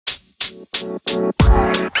Yo,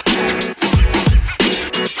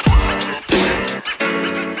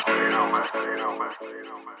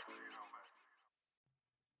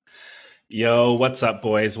 what's up,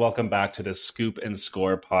 boys? Welcome back to the Scoop and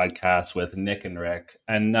Score podcast with Nick and Rick.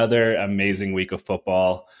 Another amazing week of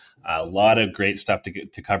football. A lot of great stuff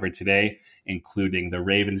to cover today, including the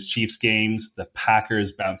Ravens-Chiefs games, the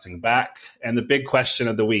Packers bouncing back, and the big question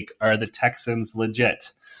of the week, are the Texans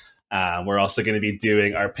legit? We're also going to be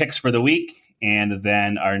doing our picks for the week, and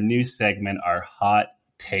then our new segment, our hot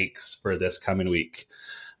takes for this coming week.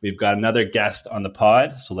 We've got another guest on the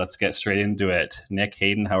pod, so let's get straight into it. Nick,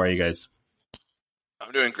 Hayden, how are you guys?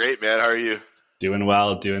 I'm doing great, man. How are you? Doing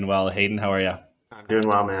well. Hayden, how are you? I'm doing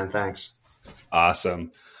well, man. Thanks.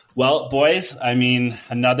 Awesome. Well, boys, I mean,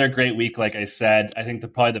 another great week, like I said. I think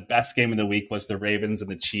probably the best game of the week was the Ravens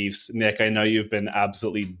and the Chiefs. Nick, I know you've been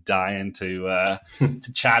absolutely dying to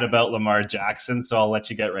chat about Lamar Jackson, so I'll let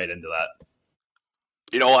you get right into that.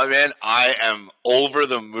 You know what, man? I am over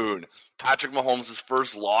the moon. Patrick Mahomes'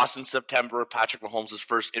 first loss in September, Patrick Mahomes'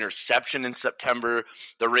 first interception in September.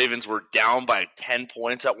 The Ravens were down by 10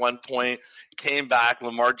 points at one point, came back.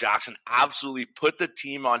 Lamar Jackson absolutely put the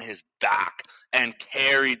team on his back and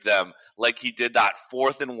carried them like he did that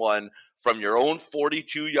 4th and 1 from your own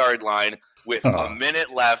 42-yard line with a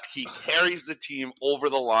minute left. He carries the team over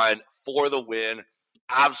the line for the win.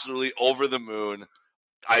 Absolutely over the moon.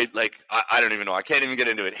 I don't even know. I can't even get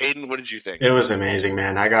into it. Hayden, what did you think? It was amazing,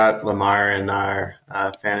 man. I got Lamar in our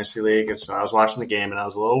fantasy league, and so I was watching the game, and I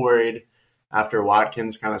was a little worried after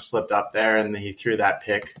Watkins kind of slipped up there, and he threw that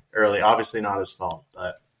pick early. Obviously not his fault,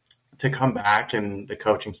 but to come back and the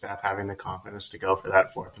coaching staff having the confidence to go for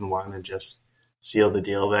that 4th and 1 and just seal the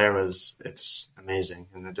deal there it's amazing,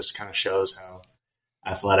 and it just kind of shows how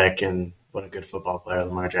athletic and what a good football player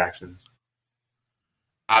Lamar Jackson is.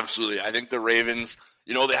 Absolutely. I think the Ravens,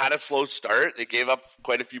 they had a slow start. They gave up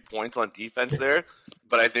quite a few points on defense there.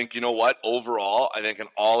 But I think, you know what? Overall, I think an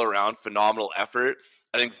all-around phenomenal effort.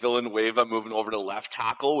 I think Villanueva moving over to left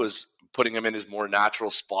tackle was putting him in his more natural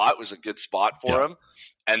spot, was a good spot for him.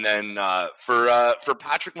 And then for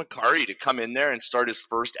Patrick McCarry to come in there and start his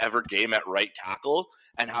first ever game at right tackle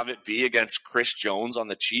and have it be against Chris Jones on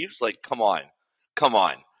the Chiefs, like, come on.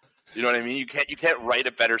 You know what I mean? You can't write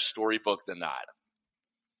a better storybook than that.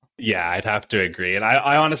 Yeah, I'd have to agree. And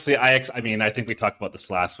I honestly, I think we talked about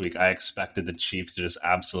this last week. I expected the Chiefs to just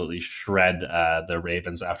absolutely shred the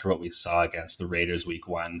Ravens after what we saw against the Raiders week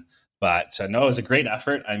 1. But no, it was a great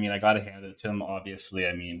effort. I mean, I got to hand it to them, obviously.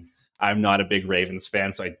 I mean, I'm not a big Ravens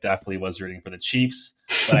fan, so I definitely was rooting for the Chiefs.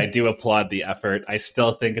 But I do applaud the effort. I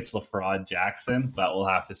still think it's LaFraud Jackson, but we'll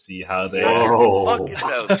have to see how they... Fucking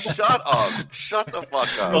hell. Shut up. Shut the fuck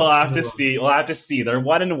up. We'll have to see. They're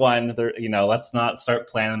 1-1. They're, let's not start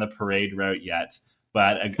planning the parade route yet.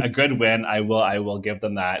 But a good win, I will give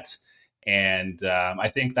them that. And I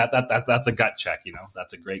think that's a gut check.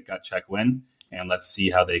 That's a great gut check win. And let's see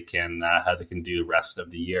how they can do the rest of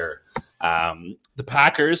the year. The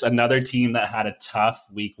Packers, another team that had a tough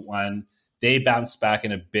week 1. They bounced back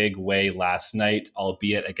in a big way last night,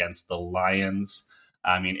 albeit against the Lions.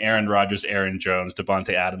 I mean, Aaron Rodgers, Aaron Jones,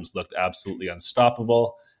 Devontae Adams looked absolutely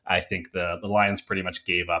unstoppable. I think the Lions pretty much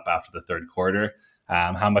gave up after the third quarter.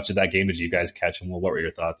 How much of that game did you guys catch, and what were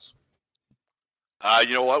your thoughts?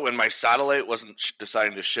 You know what? When my satellite wasn't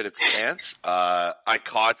deciding to shit its pants, I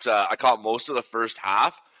caught most of the first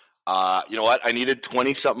half. You know what? I needed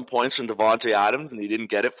 20-something points from Devontae Adams, and he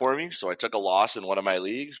didn't get it for me, so I took a loss in one of my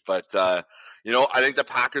leagues. But, I think the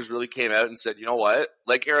Packers really came out and said, you know what?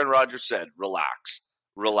 Like Aaron Rodgers said, relax.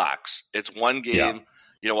 It's one game. Yeah.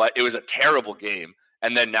 You know what? It was a terrible game.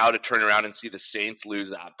 And then now to turn around and see the Saints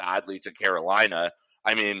lose that badly to Carolina,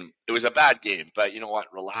 I mean, it was a bad game. But you know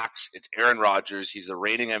what? Relax. It's Aaron Rodgers. He's the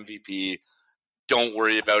reigning MVP. Don't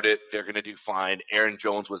worry about it. They're going to do fine. Aaron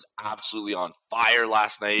Jones was absolutely on fire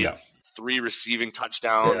last night. Yeah. 3 receiving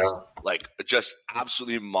touchdowns. Yeah. Like, just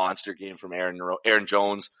absolutely monster game from Aaron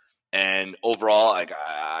Jones. And overall,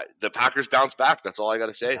 the Packers bounced back. That's all I got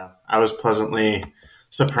to say. Yeah. I was pleasantly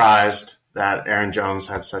surprised that Aaron Jones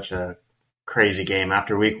had such a crazy game.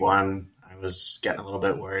 After week 1, I was getting a little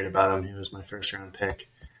bit worried about him. He was my first-round pick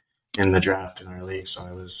in the draft in our league, so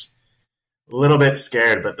I was a little bit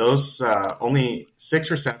scared, but those only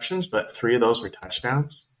 6 receptions, but 3 of those were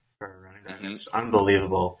touchdowns for a running back. It's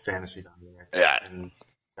unbelievable fantasy value there. Yeah. And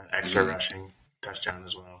that extra rushing touchdown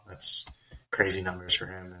as well. That's crazy numbers for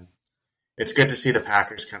him. And it's good to see the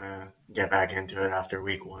Packers kind of get back into it after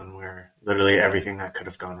week 1, where literally everything that could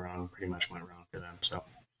have gone wrong pretty much went wrong for them. So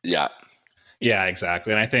yeah. Yeah,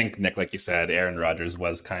 exactly. And I think, Nick, like you said, Aaron Rodgers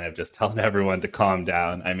was kind of just telling everyone to calm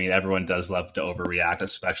down. I mean, everyone does love to overreact,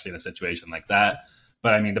 especially in a situation like that.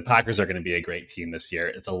 But I mean, the Packers are going to be a great team this year.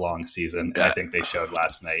 It's a long season, and I Yeah. think they showed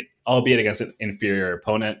last night, albeit against an inferior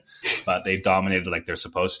opponent, but they dominated like they're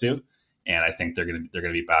supposed to. And I think they're going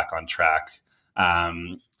to be back on track.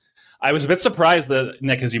 I was a bit surprised that,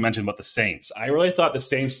 Nick, as you mentioned about the Saints. I really thought the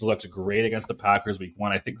Saints looked great against the Packers week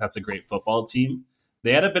one. I think that's a great football team.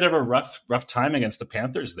 They had a bit of a rough time against the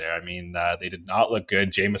Panthers there. I mean, they did not look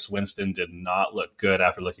good. Jameis Winston did not look good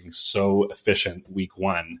after looking so efficient week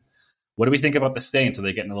one. What do we think about the Saints? Are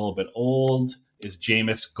they getting a little bit old? Is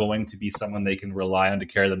Jameis going to be someone they can rely on to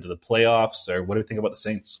carry them to the playoffs? Or what do we think about the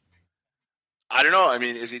Saints? I don't know. I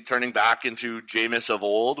mean, is he turning back into Jameis of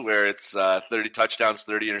old, where it's 30 touchdowns,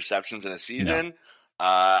 30 interceptions in a season? No.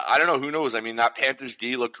 I don't know. Who knows? I mean, that Panthers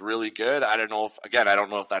D looked really good. I don't know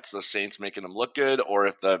if that's the Saints making them look good or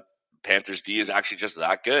if the Panthers D is actually just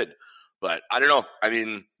that good. But I don't know. I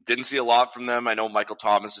mean, didn't see a lot from them. I know Michael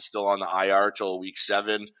Thomas is still on the IR till week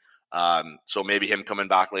 7. So maybe him coming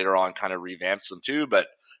back later on kind of revamps them too. But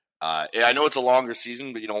I know it's a longer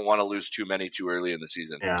season, but you don't want to lose too many too early in the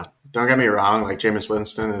season. Yeah. Don't get me wrong. Like, Jameis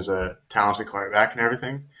Winston is a talented quarterback and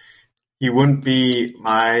everything. He wouldn't be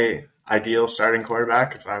my ideal starting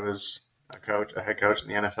quarterback if I was a head coach in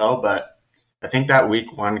the NFL. But I think that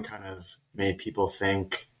week one kind of made people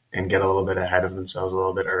think and get a little bit ahead of themselves a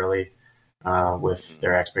little bit early with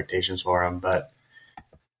their expectations for him. But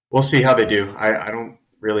we'll see how they do. I don't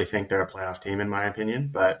really think they're a playoff team, in my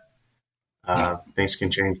opinion, but things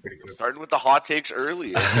can change pretty quickly. Starting with the hot takes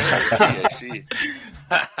early. Okay, I see.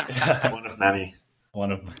 One of many.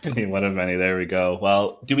 One of many. There we go.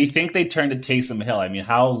 Well, do we think they turn to Taysom Hill? I mean,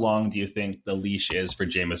 how long do you think the leash is for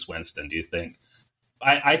Jameis Winston? Do you think?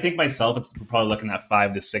 I think myself, it's probably looking at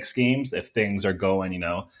 5 to 6 games. If things are going,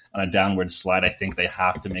 on a downward slide, I think they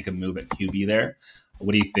have to make a move at QB there.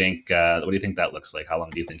 What do you think? What do you think that looks like? How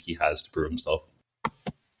long do you think he has to prove himself?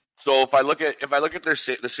 So if I look at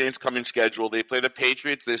the Saints coming schedule, they play the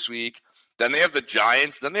Patriots this week. Then they have the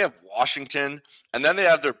Giants. Then they have Washington, and then they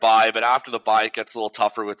have their bye. But after the bye, it gets a little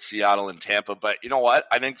tougher with Seattle and Tampa. But you know what?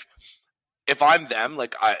 I think if I'm them,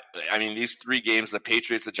 I mean, these 3 games, the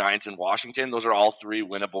Patriots, the Giants, and Washington, those are all 3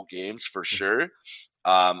 winnable games for sure.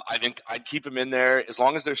 I think I'd keep him in there as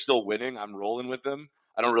long as they're still winning. I'm rolling with him.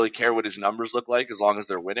 I don't really care what his numbers look like as long as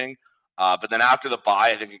they're winning. But then after the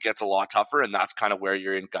bye, I think it gets a lot tougher, and that's kind of where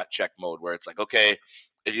you're in gut check mode, where it's like, okay,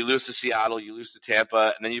 if you lose to Seattle, you lose to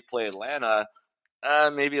Tampa, and then you play Atlanta,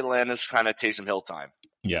 maybe Atlanta's kind of Taysom Hill time.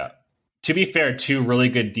 Yeah. To be fair, 2 really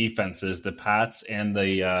good defenses. The Pats and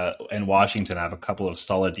and Washington have a couple of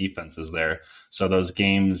solid defenses there. So those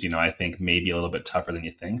games, I think maybe a little bit tougher than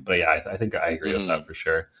you think. But yeah, I think I agree with that for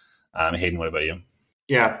sure. Hayden, what about you?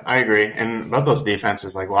 Yeah, I agree. And about those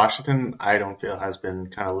defenses, like Washington, I don't feel has been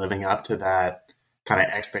kind of living up to that kind of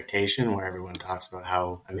expectation where everyone talks about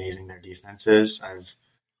how amazing their defense is.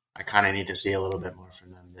 I kind of need to see a little bit more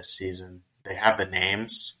from them this season. They have the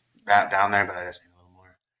names down there, but I just need a little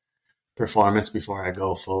more performance before I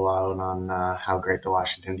go full out on how great the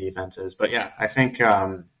Washington defense is. But yeah, I think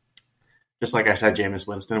just like I said, Jameis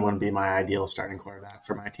Winston wouldn't be my ideal starting quarterback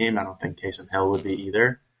for my team. I don't think Taysom Hill would be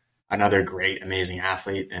either. Another great, amazing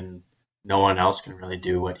athlete, and no one else can really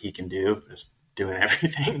do what he can do, just doing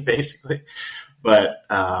everything basically. But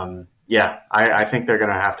I think they're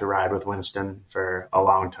going to have to ride with Winston for a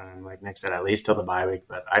long time. Like Nick said, at least till the bye week.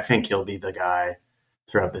 But I think he'll be the guy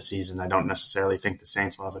throughout the season. I don't necessarily think the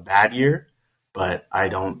Saints will have a bad year, but I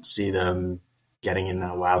don't see them getting in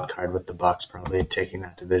that wild card with the Bucs, probably taking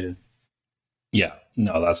that division. Yeah,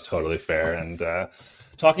 no, that's totally fair. And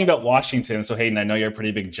talking about Washington, so Hayden, I know you're a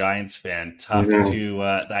pretty big Giants fan. Tough to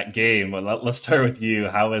that game. But let's start with you.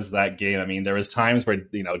 How was that game? I mean, there was times where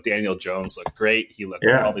Daniel Jones looked great. He looked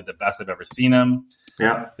probably the best I've ever seen him.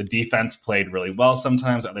 Yeah, the defense played really well.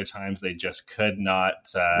 Sometimes, other times they just could not,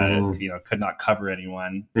 could not cover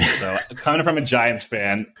anyone. So, coming from a Giants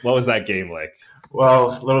fan, what was that game like?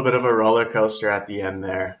 Well, a little bit of a roller coaster at the end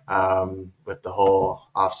there with the whole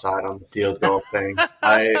offside on the field goal thing.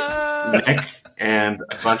 Nick and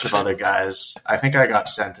a bunch of other guys, I think I got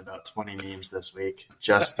sent about 20 memes this week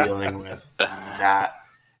just dealing with that.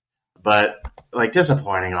 But,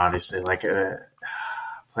 disappointing, obviously.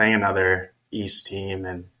 Playing another East team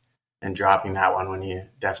and dropping that one when you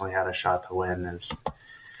definitely had a shot to win is a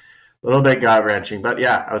little bit gut-wrenching. But,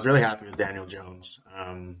 yeah, I was really happy with Daniel Jones.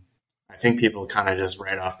 I think people kind of just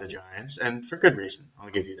write off the Giants, and for good reason. I'll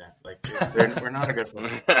give you that. We're not a good football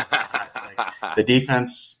team. The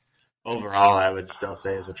defense overall, I would still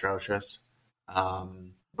say, is atrocious.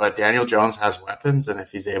 But but Daniel Jones has weapons, and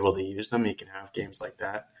if he's able to use them, he can have games like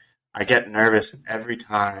that. I get nervous every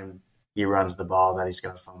time he runs the ball that he's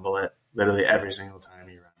going to fumble it. Literally every single time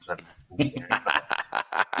he runs it.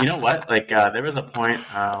 You know what? Like there was a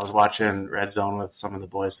point I was watching Red Zone with some of the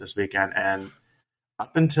boys this weekend, and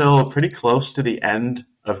up until pretty close to the end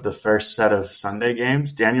of the first set of Sunday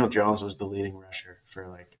games, Daniel Jones was the leading rusher for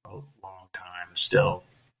like a long time still,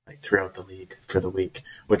 like throughout the league for the week,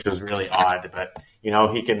 which was really odd. But, you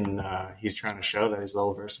know, he can, he's trying to show that he's a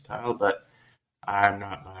little versatile, but I'm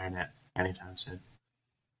not buying it anytime soon.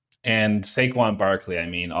 And Saquon Barkley, I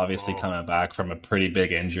mean, obviously coming back from a pretty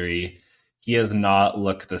big injury, he has not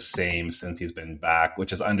looked the same since he's been back,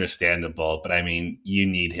 which is understandable. But I mean, you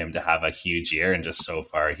need him to have a huge year, and just so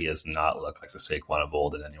far, he has not looked like the Saquon of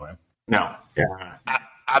old in any way. No, yeah,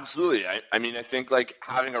 absolutely. I mean, I think like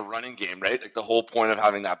having a running game, right? Like the whole point of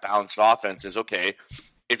having that balanced offense is okay.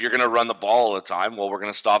 If you're going to run the ball all the time, well, we're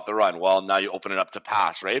going to stop the run. Well, now you open it up to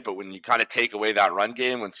pass, right? But when you kind of take away that run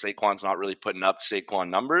game, when Saquon's not really putting up Saquon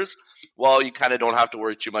numbers, well, you kind of don't have to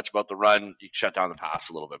worry too much about the run. You shut down the pass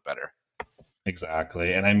a little bit better.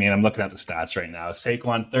 Exactly. And I mean, I'm looking at the stats right now.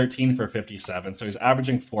 Saquon, 13 for 57. So he's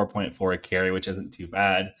averaging 4.4 a carry, which isn't too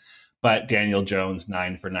bad. But Daniel Jones,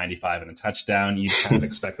 9 for 95 and a touchdown. You kind of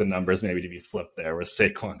expect the numbers maybe to be flipped there, with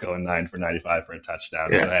Saquon going 9 for 95 for a touchdown.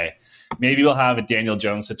 Yeah. So, hey, maybe we'll have a Daniel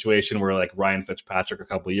Jones situation where, like Ryan Fitzpatrick a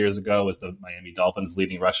couple of years ago was the Miami Dolphins'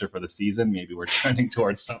 leading rusher for the season. Maybe we're trending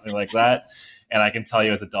towards something like that. And I can tell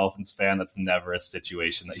you as a Dolphins fan, that's never a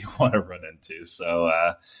situation that you want to run into. So,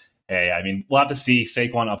 hey, I mean, we'll have to see.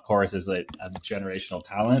 Saquon, of course, is a generational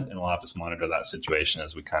talent, and we'll have to monitor that situation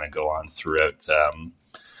as we kind of go on throughout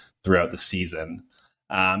the season.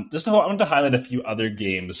 I wanted to highlight a few other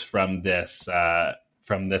games from this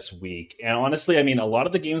week. And honestly, I mean, a lot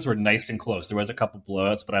of the games were nice and close. There was a couple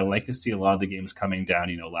blowouts, but I like to see a lot of the games coming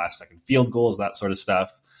down, last second field goals, that sort of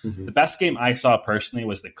stuff. Mm-hmm. The best game I saw personally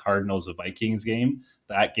was the Cardinals-Vikings game.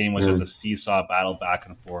 That game was just a seesaw battle back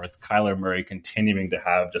and forth. Kyler Murray continuing to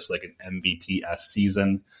have just like an MVP-esque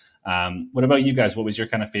season. What about you guys? What was your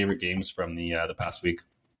kind of favorite games from the past week?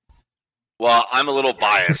 Well, I'm a little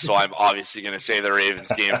biased, so I'm obviously going to say the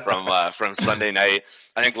Ravens game from Sunday night.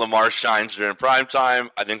 I think Lamar shines during prime time.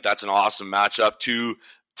 I think that's an awesome matchup. Two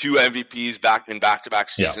MVPs back-to-back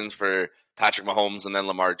seasons for Patrick Mahomes and then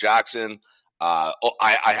Lamar Jackson. I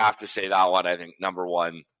have to say that one. I think number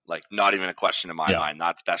one, like not even a question in my mind.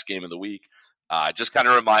 That's best game of the week. Just kind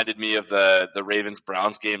of reminded me of the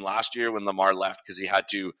Ravens-Browns game last year when Lamar left because he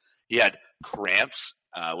had cramps.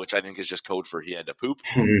 Which I think is just code for he had to poop.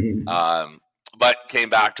 But came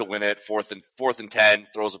back to win it. Fourth and 10,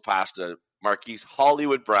 throws a pass to Marquise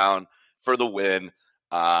Hollywood Brown for the win.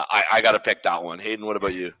 I got to pick that one. Hayden, what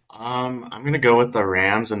about you? I'm going to go with the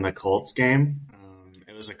Rams and the Colts game.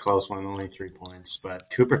 It was a close one, only 3 points, but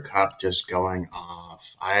Cooper Kupp just going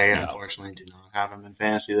off. I unfortunately do not have him in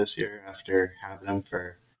fantasy this year after having him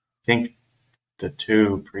for, I think, the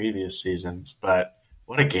 2 previous seasons. But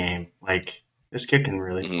what a game. Like, this kid can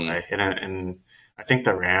really play. And I think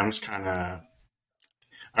the Rams kind of,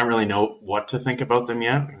 I don't really know what to think about them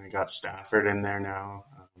yet. We got Stafford in there now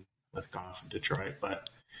with Goff in Detroit. But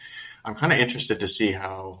I'm kind of interested to see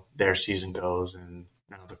how their season goes. And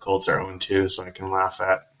now the Colts are 0-2, so I can laugh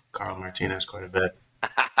at Carl Martinez quite a bit.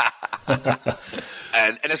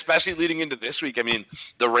 and especially leading into this week, I mean,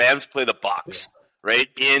 the Rams play the Bucs, right?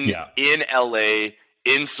 In LA,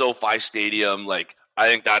 in SoFi Stadium. Like, I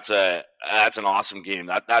think that's an awesome game.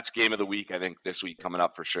 That's game of the week, I think, this week coming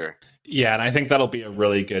up for sure. Yeah, and I think that'll be a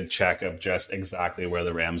really good check of just exactly where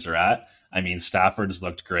the Rams are at. I mean, Stafford's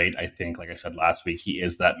looked great. I think, like I said last week, he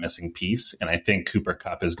is that missing piece. And I think Cooper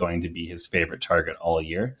Kupp is going to be his favorite target all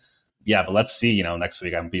year. Yeah, but let's see, next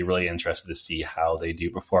week. I'd be really interested to see how they do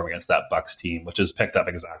perform against that Bucs team, which has picked up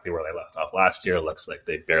exactly where they left off last year. It looks like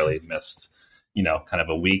they barely missed, kind of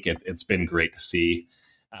a week. It's been great to see.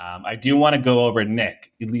 I do want to go over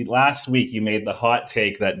Nick. Last week, you made the hot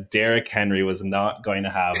take that Derrick Henry was not going to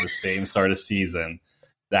have the same sort of season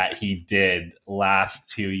that he did last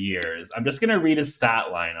 2 years. I'm just going to read his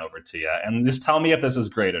stat line over to you, and just tell me if this is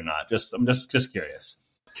great or not. I'm just curious.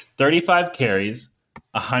 35 carries,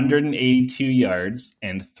 182 yards,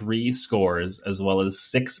 and 3 scores, as well as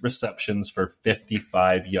 6 receptions for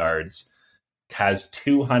 55 yards. Has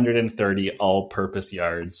 230 all-purpose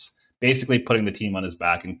yards. Basically putting the team on his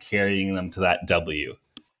back and carrying them to that W.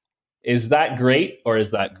 Is that great or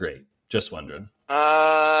is that great? Just wondering.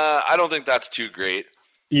 I don't think that's too great.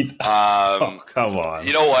 Oh, come on.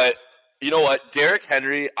 You know what? Derrick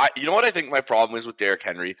Henry, you know what I think my problem is with Derrick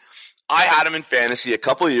Henry? I had him in fantasy a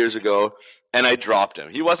couple of years ago, and I dropped him.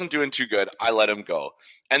 He wasn't doing too good. I let him go.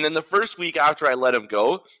 And then the first week after I let him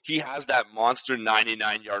go, he has that monster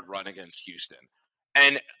 99-yard run against Houston.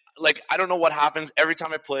 And like, I don't know what happens. Every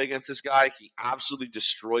time I play against this guy, he absolutely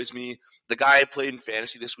destroys me. The guy I played in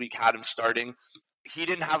fantasy this week had him starting. He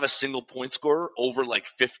didn't have a single point scorer over like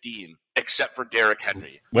 15, except for Derrick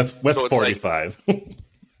Henry. With so 45. Like,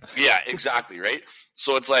 yeah, exactly, right?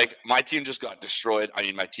 So it's like my team just got destroyed. I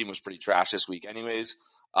mean, my team was pretty trash this week anyways.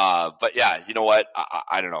 But yeah, you know what?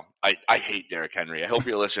 I don't know. I hate Derrick Henry. I hope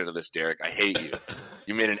you're listening to this, Derek. I hate you.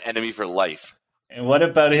 You made an enemy for life. And what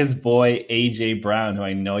about his boy, A.J. Brown, who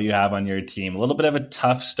I know you have on your team? A little bit of a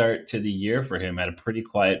tough start to the year for him. Had a pretty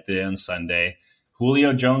quiet day on Sunday.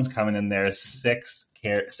 Julio Jones coming in there, six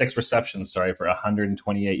receptions, for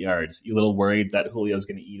 128 yards. You a little worried that Julio's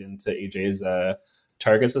going to eat into A.J.'s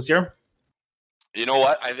targets this year? You know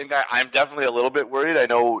what? I think I'm definitely a little bit worried. I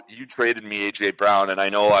know you traded me A.J. Brown, and I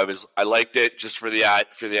know I liked it just for the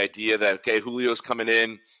idea that, okay, Julio's coming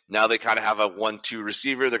in. Now they kind of have a 1-2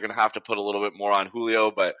 receiver. They're going to have to put a little bit more on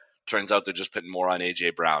Julio, but turns out they're just putting more on A.J.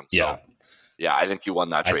 Brown. So, yeah, I think you won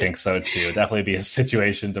that trade. I think so, too. Definitely be a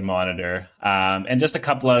situation to monitor. And just a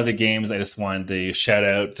couple of other games, I just wanted to shout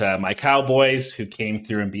out my Cowboys, who came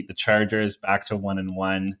through and beat the Chargers back to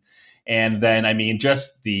 1-1. And then, I mean, just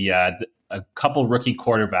a couple rookie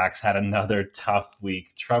quarterbacks had another tough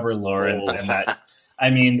week. Trevor Lawrence and that. I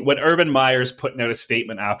mean, when Urban Meyer's putting out a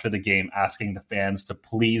statement after the game asking the fans to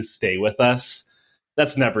please stay with us,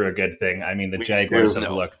 that's never a good thing. I mean, the Jaguars have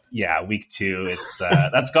looked, week 2. It's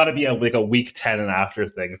that's got to be a week 10 and after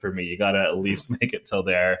thing for me. You got to at least make it till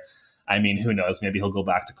there. I mean, who knows? Maybe he'll go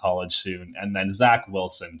back to college soon. And then Zach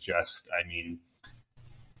Wilson,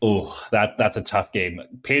 that's a tough game.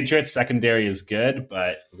 Patriots secondary is good,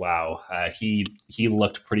 but wow, he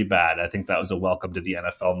looked pretty bad. I think that was a welcome to the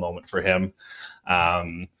NFL moment for him.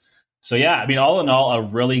 So yeah, I mean, all in all, a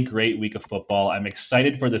really great week of football. I'm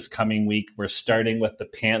excited for this coming week. We're starting with the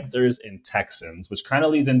Panthers and Texans, which kind of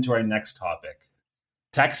leads into our next topic.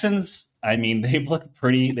 Texans, I mean, they've looked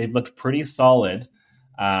pretty solid.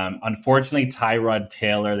 Unfortunately, Tyrod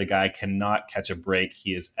Taylor, the guy cannot catch a break.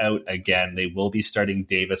 He is out again. They will be starting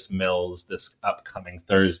Davis Mills this upcoming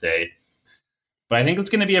Thursday. But I think it's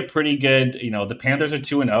going to be a pretty good, the Panthers are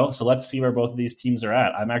 2-0, so let's see where both of these teams are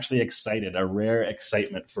at. I'm actually excited, a rare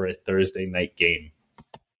excitement for a Thursday night game.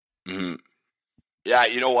 Mm-hmm. Yeah,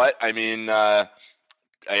 you know what? I mean,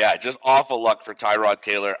 just awful luck for Tyrod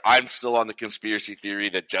Taylor. I'm still on the conspiracy theory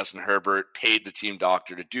that Justin Herbert paid the team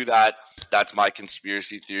doctor to do that. That's my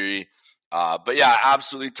conspiracy theory. But yeah,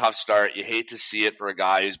 absolutely tough start. You hate to see it for a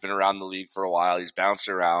guy who's been around the league for a while. He's bounced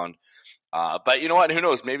around. But you know what? Who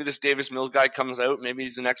knows? Maybe this Davis Mills guy comes out. Maybe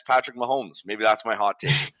he's the next Patrick Mahomes. Maybe that's my hot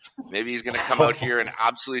take. Maybe he's going to come out here and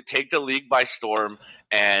absolutely take the league by storm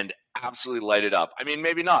and absolutely light it up. I mean,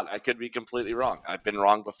 maybe not. I could be completely wrong. I've been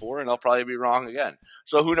wrong before, and I'll probably be wrong again.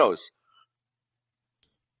 So who knows?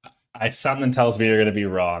 Something tells me you're going to be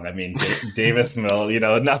wrong. I mean, Davis Mills,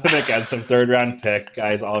 nothing against him. 3rd-round pick.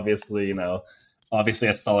 Guy's obviously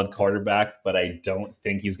a solid quarterback, but I don't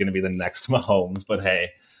think he's going to be the next Mahomes. But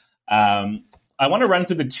hey, I want to run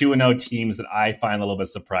through the 2-0 teams that I find a little bit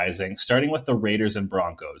surprising, starting with the Raiders and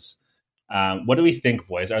Broncos. What do we think,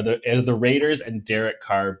 boys? Are the Raiders and Derek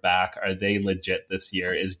Carr back? Are they legit this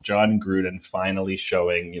year? Is John Gruden finally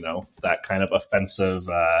showing, that kind of offensive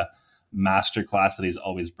masterclass that he's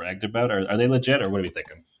always bragged about? Are they legit, or what are we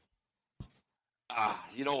thinking?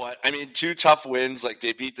 You know what? I mean, 2 tough wins. Like,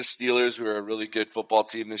 they beat the Steelers, who are a really good football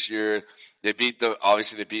team this year. They beat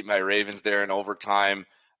my Ravens there in overtime.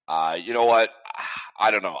 You know what?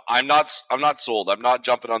 I don't know. I'm not sold. I'm not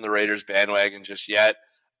jumping on the Raiders bandwagon just yet.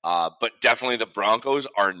 But definitely the Broncos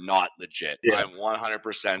are not legit. Yeah. I'm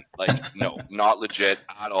 100% no, not legit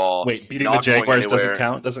at all. Wait, beating the Jaguars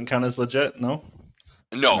doesn't count as legit? No,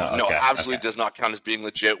 absolutely does not count as being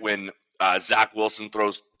legit when Zach Wilson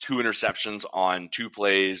throws 2 interceptions on 2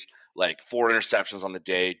 plays, 4 interceptions on the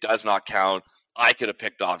day. Does not count. I could have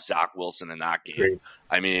picked off Zach Wilson in that game. Great.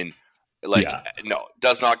 I mean, no,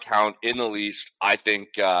 does not count in the least. I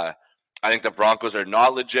think the Broncos are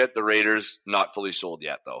not legit. The Raiders not fully sold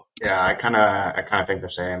yet, though. Yeah, I kind of think the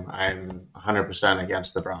same. I'm 100%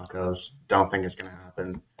 against the Broncos. Don't think it's going to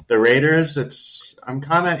happen. The Raiders, I'm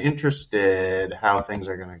kind of interested how things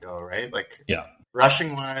are going to go, right?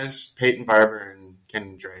 Rushing wise, Peyton Barber and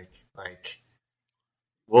Kenyon Drake.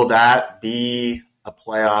 Will that be a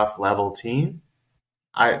playoff level team?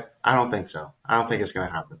 I don't think so. I don't think it's going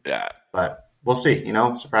to happen. Yeah, but we'll see.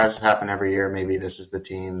 Surprises happen every year. Maybe this is the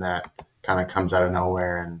team that kind of comes out of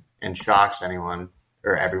nowhere and shocks everyone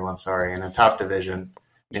in a tough division.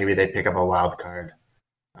 Maybe they pick up a wild card,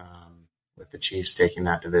 with the Chiefs taking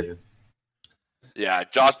that division. Yeah,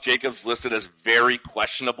 Josh Jacobs listed as very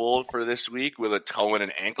questionable for this week with a toe and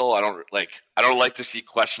an ankle. I don't like to see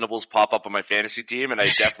questionables pop up on my fantasy team, and I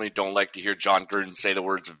definitely don't like to hear John Gruden say the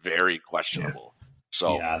words very questionable. Yeah.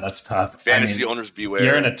 So yeah, that's tough. Fantasy owners beware.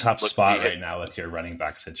 You're in a tough spot right now with your running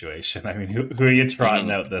back situation. I mean, who are you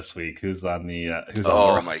trotting out this week? Who's on the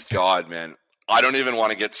Oh my God, man. I don't even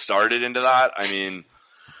want to get started into that. I mean,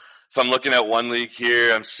 if I'm looking at one league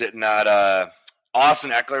here, I'm sitting at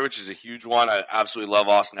Austin Eckler, which is a huge one. I absolutely love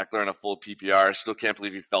Austin Eckler in a full PPR. I still can't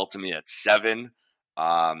believe he fell to me at 7.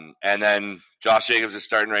 And then Josh Jacobs is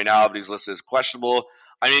starting right now, but he's listed as questionable.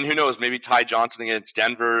 I mean, who knows? Maybe Ty Johnson against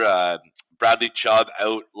Denver. Bradley Chubb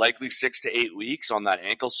out likely 6 to 8 weeks on that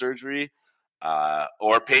ankle surgery.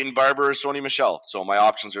 Or Peyton Barber or Sony Michel. So my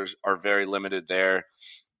options are very limited there.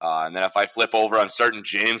 And then if I flip over, I'm starting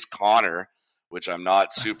James Conner, which I'm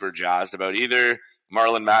not super jazzed about either.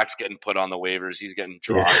 Marlon Mack's getting put on the waivers. He's getting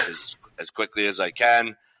dropped as quickly as I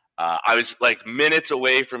can. I was like minutes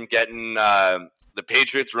away from getting the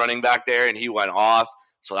Patriots running back there, and he went off.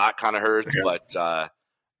 So that kind of hurts. Yeah. But,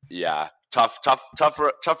 yeah,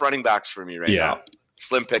 tough running backs for me right now.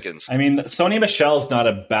 Slim pickings. I mean, Sony Michel's not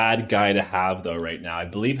a bad guy to have, though, right now. I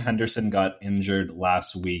believe Henderson got injured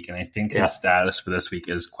last week, and I think his status for this week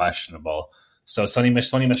is questionable. So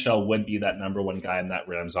Sony Michel would be that number one guy in that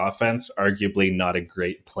Rams offense. Arguably not a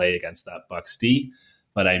great play against that Bucs D.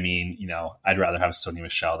 But I mean, I'd rather have Sony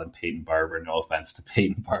Michel than Peyton Barber. No offense to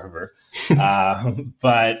Peyton Barber.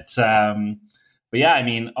 But yeah, I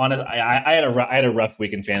mean, honestly, I had a rough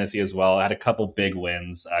week in fantasy as well. I had a couple big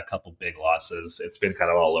wins, a couple big losses. It's been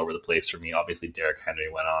kind of all over the place for me. Obviously, Derrick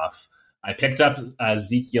Henry went off. I picked up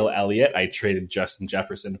Ezekiel Elliott. I traded Justin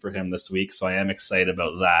Jefferson for him this week, so I am excited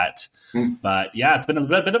about that. But yeah, it's been a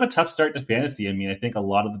bit of a tough start to fantasy. I mean, I think a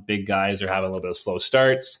lot of the big guys are having a little bit of slow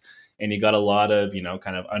starts, and you got a lot of,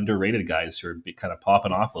 kind of underrated guys who are kind of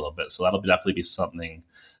popping off a little bit. So that'll definitely be something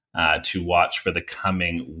to watch for the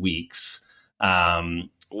coming weeks.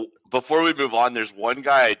 Before we move on, there's one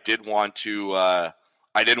guy I did want to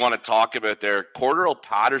talk about there. Cordell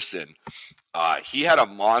Patterson. He had a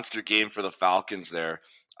monster game for the Falcons there.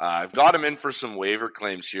 I've got him in for some waiver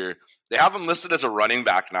claims here. They have him listed as a running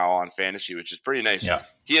back now on fantasy, which is pretty nice. Yeah.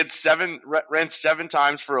 He had ran 7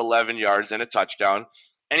 times for 11 yards and a touchdown,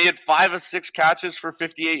 and he had 5 of 6 catches for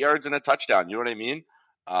 58 yards and a touchdown. You know what I mean?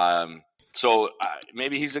 So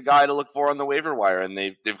maybe he's a guy to look for on the waiver wire, and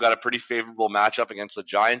they've got a pretty favorable matchup against the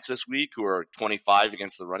Giants this week, who are 25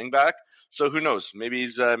 against the running back. So who knows? Maybe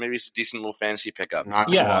he's a decent little fantasy pickup.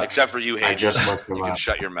 Except for you, Hayden. I just looked him you up. Can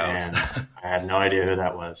shut your mouth. And I had no idea who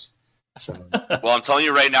that was. So. Well, I'm telling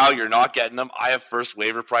you right now, you're not getting them. I have first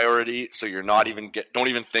waiver priority, so you're not even don't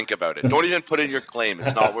even think about it. Don't even put in your claim.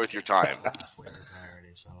 It's not worth your time. First waiver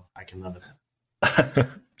priority, so I can live with it.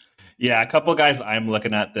 Yeah, a couple guys I'm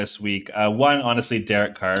looking at this week. One, honestly,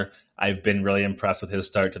 Derek Carr. I've been really impressed with his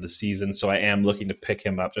start to the season, so I am looking to pick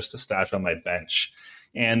him up just to stash on my bench.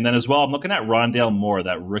 And then as well, I'm looking at Rondale Moore,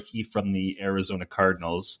 that rookie from the Arizona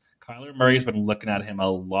Cardinals. Kyler Murray's been looking at him a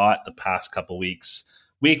lot the past couple weeks.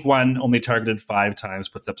 Week 1, only targeted 5 times,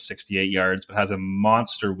 puts up 68 yards, but has a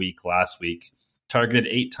monster week last week. Targeted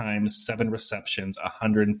 8 times, 7 receptions,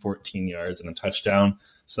 114 yards, and a touchdown.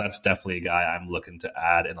 So that's definitely a guy I'm looking to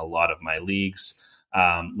add in a lot of my leagues.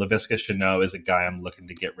 Laviska Shenault is a guy I'm looking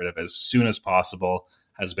to get rid of as soon as possible.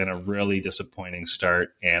 Has been a really disappointing start.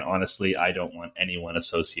 And honestly, I don't want anyone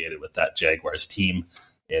associated with that Jaguars team.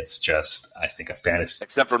 It's just, I think, a fantasy.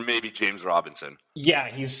 Except for maybe James Robinson. Yeah,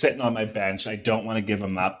 he's sitting on my bench. I don't want to give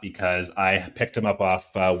him up because I picked him up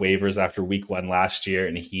off waivers after week 1 last year,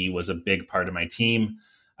 and he was a big part of my team.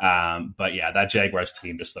 But yeah, that Jaguars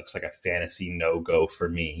team just looks like a fantasy no-go for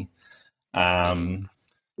me.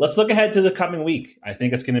 Let's look ahead to the coming week. I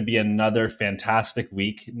think it's going to be another fantastic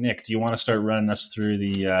week. Nick, do you want to start running us through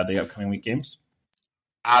the upcoming week games?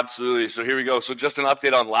 Absolutely. So here we go. So just an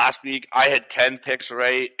update on last week. I had 10 picks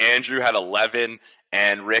right. Andrew had 11,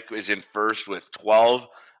 and Rick was in first with 12.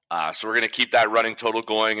 So we're going to keep that running total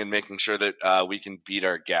going and making sure that we can beat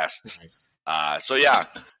our guests. Nice.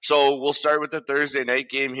 So we'll start with the Thursday night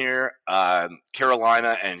game here.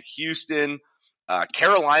 Carolina and Houston.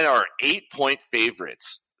 Carolina are 8-point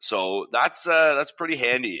favorites. So that's pretty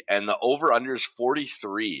handy. And the over-under is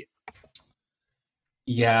 43.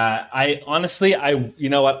 Yeah, you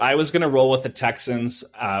know what? I was going to roll with the Texans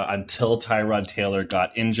until Tyrod Taylor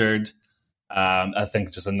got injured. I think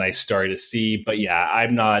it's just a nice story to see. But yeah,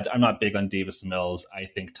 I'm not big on Davis Mills. I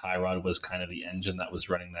think Tyrod was kind of the engine that was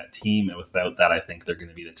running that team. And without that, I think they're going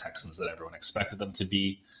to be the Texans that everyone expected them to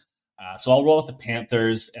be. So I'll roll with the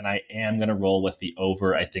Panthers, and I am going to roll with the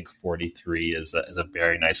over. I think 43 is a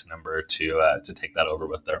very nice number to take that over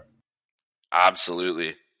with there.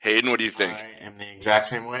 Absolutely. Hayden, what do you think? I am the exact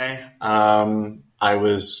same way. I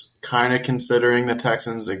was kind of considering the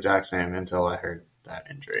Texans exact same until I heard that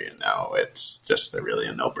injury, and now it's just really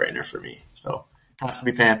a no-brainer for me. So it has to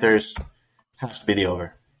be Panthers, has to be the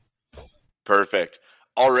over. Perfect.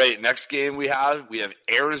 All right, next game we have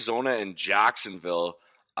Arizona and Jacksonville.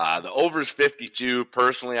 The over is 52.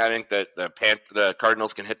 Personally, I think that the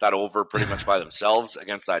Cardinals can hit that over pretty much by themselves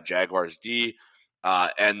against that Jaguars D.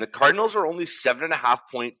 And the Cardinals are only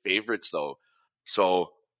 7.5-point favorites, though.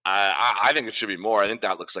 So I think it should be more. I think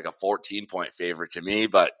that looks like a 14-point favorite to me,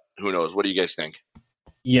 but who knows? What do you guys think?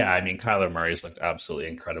 Yeah, I mean, Kyler Murray's looked absolutely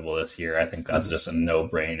incredible this year. I think that's just a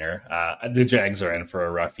no-brainer. The Jags are in for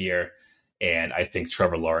a rough year, and I think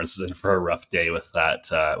Trevor Lawrence is in for a rough day with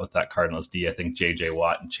that Cardinals D. I think J.J.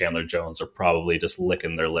 Watt and Chandler Jones are probably just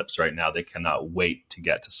licking their lips right now. They cannot wait to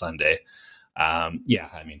get to Sunday. Yeah,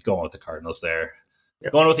 I mean, going with the Cardinals there.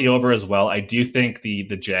 Yep. Going with the over as well. I do think the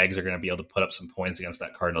Jags are going to be able to put up some points against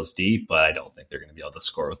that Cardinals D, but I don't think they're going to be able to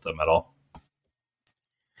score with them at all.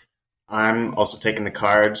 I'm also taking the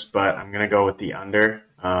Cards, but I'm going to go with the under.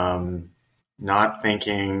 Not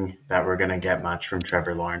thinking that we're going to get much from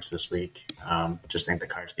Trevor Lawrence this week. Just think the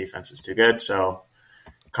Cards defense is too good. So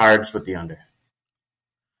Cards with the under.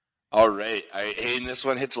 All right. Hayden, this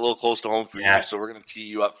one hits a little close to home for you, so we're going to tee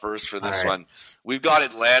you up first for this one. We've got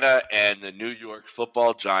Atlanta and the New York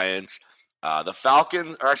Football Giants.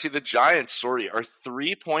 The Giants, are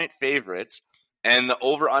 3-point favorites, and the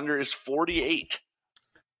over-under is 48.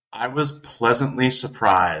 I was pleasantly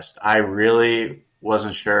surprised. I really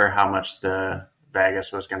wasn't sure how much the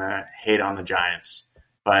Vegas was going to hate on the Giants,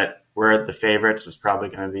 but we're at the favorites. It's probably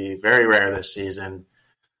going to be very rare this season.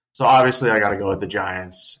 So obviously I got to go with the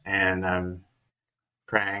Giants, and I'm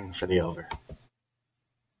praying for the over.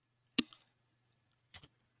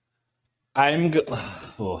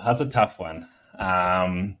 That's a tough one.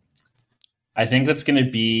 I think that's going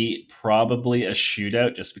to be probably a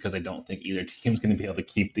shootout just because I don't think either team's going to be able to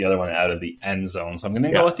keep the other one out of the end zone. So I'm going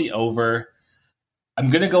to go with the over. I'm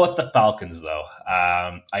going to go with the Falcons, though.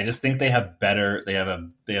 I just think they have better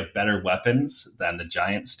weapons than the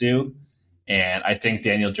Giants do. And I think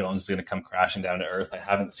Daniel Jones is going to come crashing down to earth. I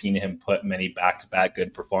haven't seen him put many back-to-back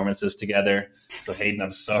good performances together. So, Hayden,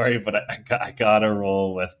 I'm sorry, but I got to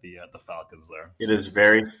roll with the Falcons there. It is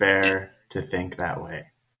very fair to think that way.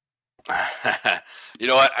 You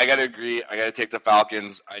know what? I got to agree. I got to take the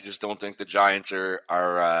Falcons. I just don't think the Giants are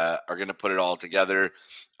going to put it all together.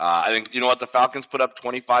 I think, you know what? The Falcons put up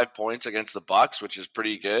 25 points against the Bucs, which is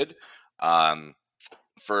pretty good.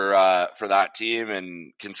 For that team,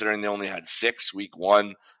 and considering they only had 6 week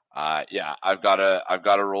 1, I've got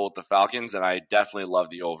to roll with the Falcons, and I definitely love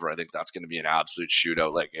the over. I think that's going to be an absolute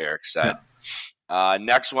shootout, like Eric said.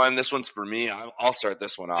 Next one, this one's for me. I'll start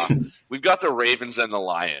this one off. We've got the Ravens and the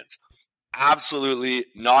Lions. Absolutely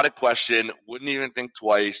not a question. Wouldn't even think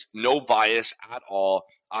twice. No bias at all.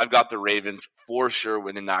 I've got the Ravens for sure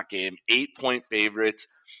winning that game. 8-point favorites.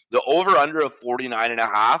 The over-under of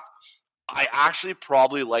 49.5. I actually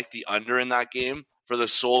probably like the under in that game for the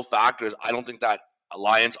sole factor is I don't think that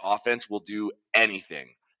Lions offense will do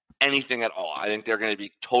anything at all. I think they're going to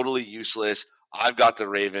be totally useless. I've got the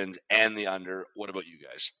Ravens and the under. What about you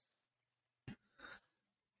guys?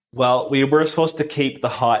 Well, we were supposed to keep the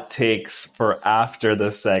hot takes for after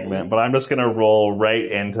this segment, but I'm just going to roll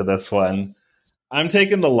right into this one. I'm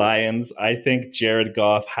taking the Lions. I think Jared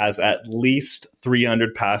Goff has at least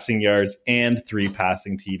 300 passing yards and 3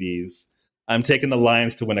 passing TDs. I'm taking the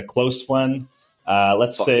Lions to win a close one.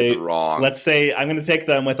 Let's say I'm going to take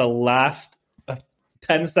them with a last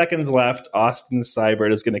 10 seconds left. Austin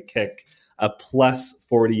Seibert is going to kick a plus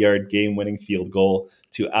 40-yard game-winning field goal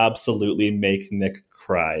to absolutely make Nick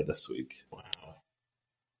cry this week. Wow,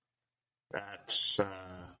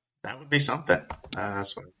 that would be something.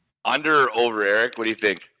 That's what... Under or over, Eric? What do you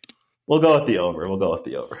think? We'll go with the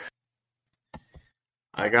over.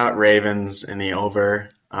 I got Ravens in the over.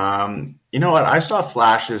 You know what? I saw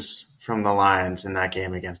flashes from the Lions in that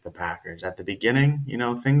game against the Packers. At the beginning, they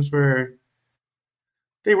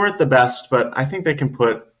weren't the best, but I think they can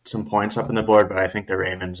put some points up on the board, but I think the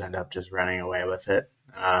Ravens end up just running away with it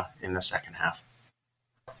in the second half.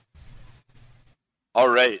 All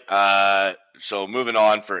right. So moving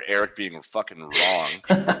on for Eric being fucking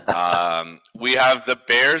wrong. We have the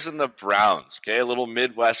Bears and the Browns. Okay, a little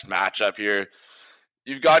Midwest matchup here.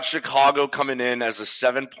 You've got Chicago coming in as a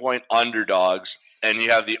 7-point underdogs, and you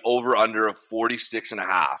have the over-under of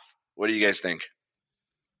 46.5. What do you guys think?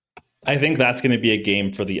 I think that's going to be a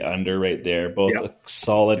game for the under right there. Both a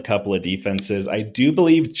solid couple of defenses. I do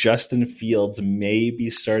believe Justin Fields may be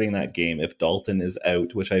starting that game if Dalton is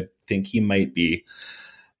out, which I think he might be.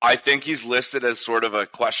 I think he's listed as sort of a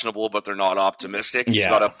questionable, but they're not optimistic. He's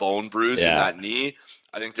got a bone bruise in that knee.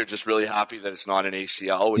 I think they're just really happy that it's not an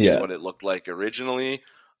ACL, which is what it looked like originally.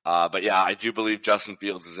 But yeah, I do believe Justin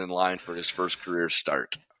Fields is in line for his first career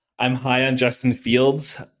start. I'm high on Justin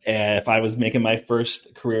Fields. If I was making my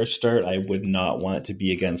first career start, I would not want it to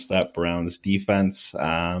be against that Browns defense.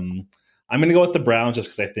 I'm going to go with the Browns just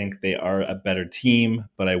because I think they are a better team,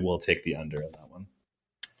 but I will take the under in that one.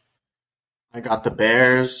 I got the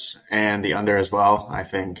Bears and the under as well. I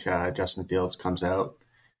think Justin Fields comes out,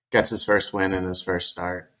 gets his first win in his first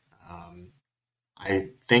start. I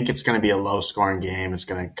think it's going to be a low-scoring game. It's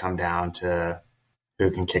going to come down to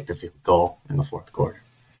who can kick the field goal in the fourth quarter.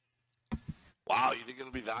 Wow, you think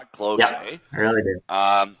it'll be that close, eh? I really do.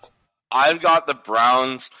 I've got the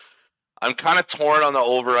Browns. I'm kind of torn on the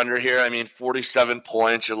over-under here. I mean, 47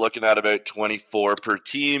 points. You're looking at about 24 per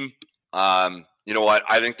team. You know what?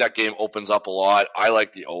 I think that game opens up a lot. I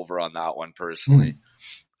like the over on that one personally.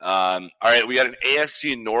 All right, we got an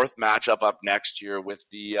AFC North matchup up next year with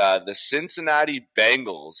the Cincinnati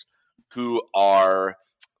Bengals, who are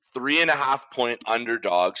 3.5-point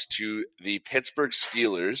underdogs to the Pittsburgh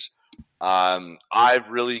Steelers. I've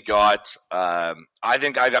really got I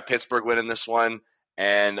think I got Pittsburgh winning this one,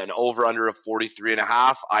 and an over-under of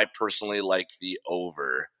 43.5. I personally like the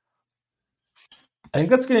over. I think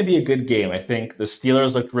that's going to be a good game. I think the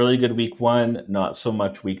Steelers looked really good week 1, not so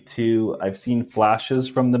much week 2. I've seen flashes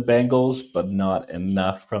from the Bengals, but not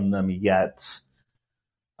enough from them yet.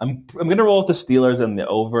 I'm going to roll with the Steelers and the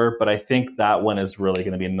over, but I think that one is really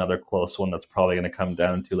going to be another close one that's probably going to come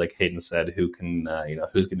down to, like Hayden said, who can,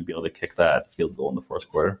 who's going to be able to kick that field goal in the fourth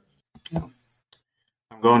quarter. I'm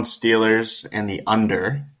going Steelers and the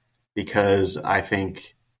under because I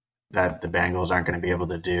think that the Bengals aren't going to be able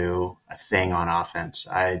to do a thing on offense.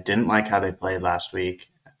 I didn't like how they played last week.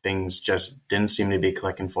 Things just didn't seem to be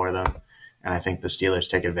clicking for them. And I think the Steelers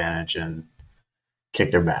take advantage and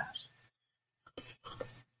kick their butts.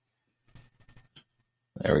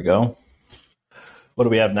 There we go. What do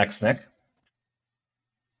we have next, Nick?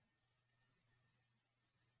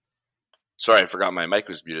 Sorry, I forgot my mic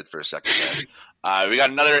was muted for a second there. We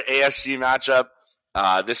got another AFC matchup.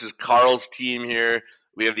 This is Carl's team here.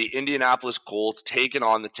 We have the Indianapolis Colts taking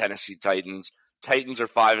on the Tennessee Titans. Titans are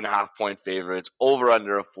 5.5-point favorites, over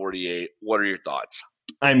under of 48. What are your thoughts?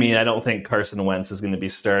 I mean, I don't think Carson Wentz is going to be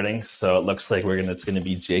starting, so it looks like it's going to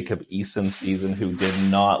be Jacob Eason's season, who did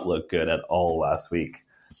not look good at all last week.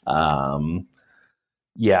 I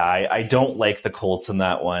don't like the Colts in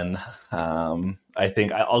that one. I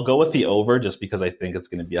think I'll go with the over just because I think it's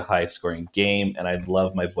going to be a high-scoring game, and I'd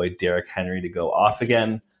love my boy Derrick Henry to go off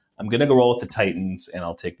again. I'm going to go roll with the Titans, and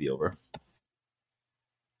I'll take the over.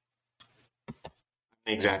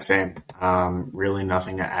 Exact same. Really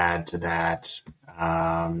nothing to add to that.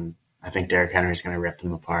 I think Derrick Henry's going to rip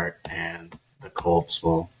them apart, and the Colts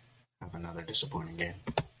will have another disappointing game.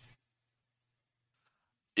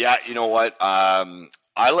 Yeah, you know what?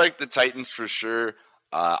 I like the Titans for sure.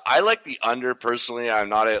 I like the under personally. I'm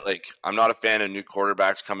not a fan of new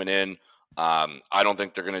quarterbacks coming in. I don't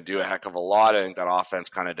think they're going to do a heck of a lot. I think that offense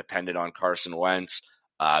kind of depended on Carson Wentz.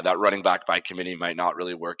 That running back by committee might not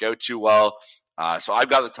really work out too well. So I've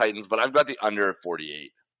got the Titans, but I've got the under at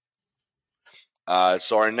 48.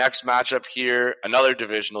 So our next matchup here, another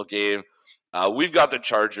divisional game. We've got the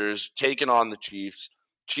Chargers taking on the Chiefs.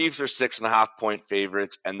 Chiefs are 6.5-point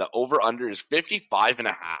favorites, and the over-under is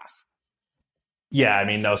 55.5. Yeah, I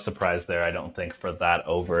mean, no surprise there. I don't think for that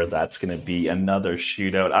over, that's going to be another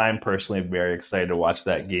shootout. I'm personally very excited to watch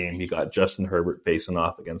that game. You got Justin Herbert facing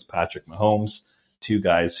off against Patrick Mahomes, two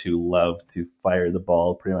guys who love to fire the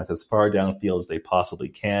ball pretty much as far downfield as they possibly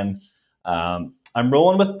can. I'm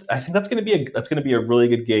rolling with. I think that's going to be a really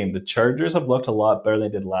good game. The Chargers have looked a lot better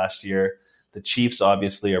than they did last year. The Chiefs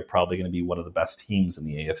obviously are probably going to be one of the best teams in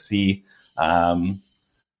the AFC. I'm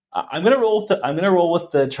going to roll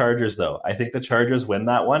with the Chargers, though. I think the Chargers win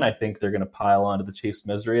that one. I think they're going to pile onto the Chiefs'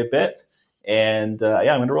 misery a bit. And, I'm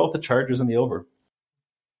going to roll with the Chargers in the over.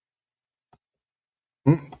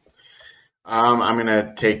 I'm going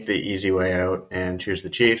to take the easy way out and choose the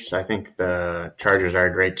Chiefs. I think the Chargers are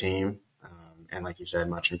a great team. And like you said,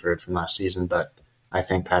 much improved from last season. But I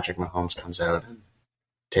think Patrick Mahomes comes out and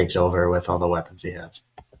takes over with all the weapons he has.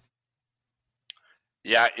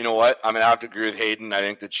 Yeah, you know what? I'm going to have to agree with Hayden. I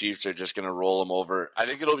think the Chiefs are just going to roll them over. I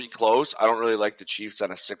think it'll be close. I don't really like the Chiefs on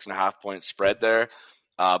a 6.5-point spread there.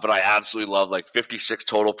 But I absolutely love 56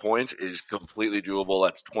 total points is completely doable.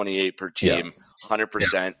 That's 28 per team,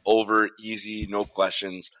 100% over, easy, no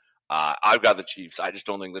questions. I've got the Chiefs. I just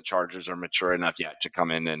don't think the Chargers are mature enough yet to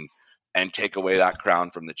come in and take away that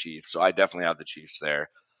crown from the Chiefs. So I definitely have the Chiefs there.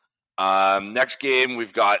 Next game,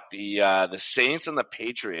 we've got the Saints and the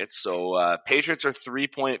Patriots. So Patriots are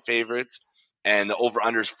 3-point favorites, and the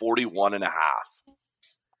over-under is 41.5.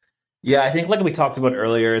 Yeah, I think like we talked about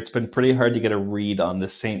earlier, it's been pretty hard to get a read on the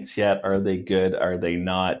Saints yet. Are they good? Are they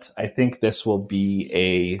not? I think this will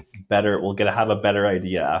be we'll have a better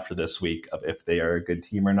idea after this week of if they are a good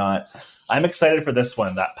team or not. I'm excited for this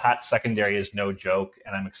one. That Pat secondary is no joke,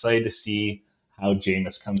 and I'm excited to see how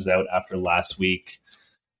Jameis comes out after last week.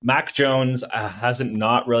 Mac Jones hasn't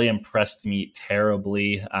not really impressed me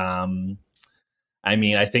terribly.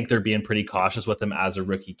 I think they're being pretty cautious with him as a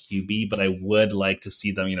rookie QB, but I would like to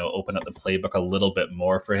see them, open up the playbook a little bit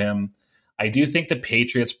more for him. I do think the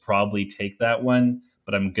Patriots probably take that one,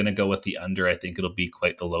 but I'm going to go with the under. I think it'll be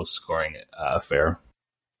quite the low-scoring affair.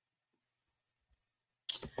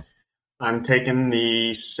 I'm taking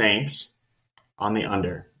the Saints on the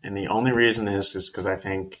under, and the only reason is because I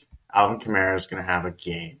think Alvin Kamara is going to have a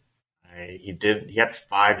game. He had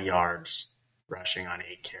 5 yards rushing on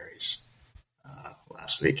 8 carries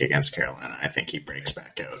last week against Carolina. I think he breaks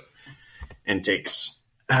back out and takes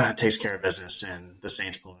care of business, and the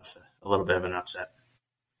Saints pull off a little bit of an upset.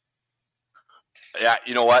 Yeah,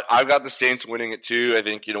 you know what? I've got the Saints winning it too. I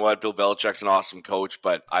think, Bill Belichick's an awesome coach,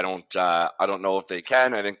 but I don't know if they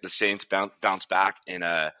can. I think the Saints bounce back in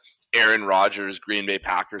a Aaron Rodgers, Green Bay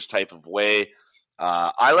Packers type of way.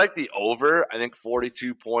 I like the over. I think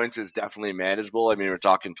 42 points is definitely manageable. We're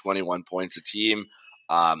talking 21 points a team.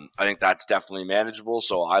 I think that's definitely manageable,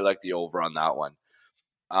 so I like the over on that one.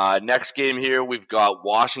 Next game here, we've got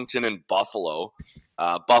Washington and Buffalo.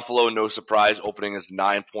 Buffalo, no surprise, opening as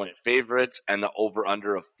 9-point favorites, and the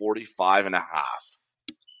over-under of 45.5.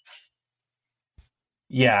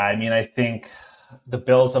 Yeah, I think the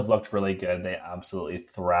Bills have looked really good. They absolutely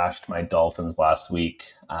thrashed my Dolphins last week.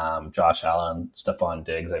 Josh Allen, Stephon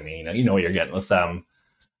Diggs, you know what you're getting with them.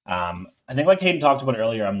 I think like Hayden talked about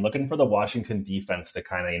earlier, I'm looking for the Washington defense to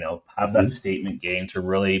kind of, have that statement game to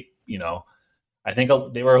really, I think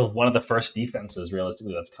they were one of the first defenses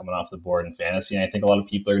realistically that's coming off the board in fantasy. And I think a lot of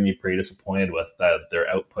people are going to be pretty disappointed with their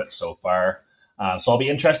output so far. So I'll be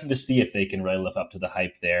interested to see if they can really live up to the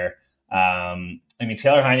hype there.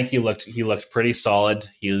 Taylor Heinicke looked pretty solid.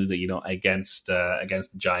 He was, against the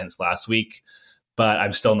Giants last week. But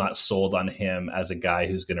I'm still not sold on him as a guy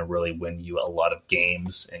who's going to really win you a lot of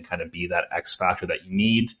games and kind of be that X factor that you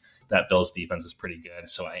need. That Bills defense is pretty good.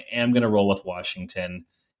 So I am going to roll with Washington.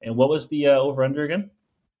 And what was the over-under again?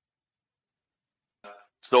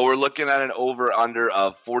 So we're looking at an over-under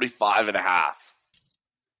of 45.5.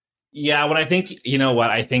 Yeah, I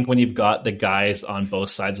think when you've got the guys on both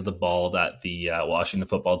sides of the ball that the Washington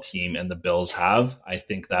football team and the Bills have, I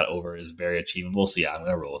think that over is very achievable. So yeah, I'm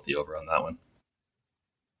going to roll with the over on that one.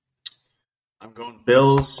 I'm going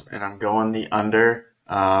Bills, and I'm going the under.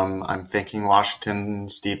 I'm thinking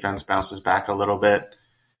Washington's defense bounces back a little bit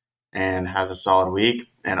and has a solid week.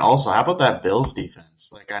 And also, how about that Bills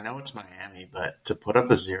defense? I know it's Miami, but to put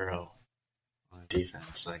up a 0 on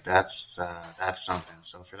defense, that's something.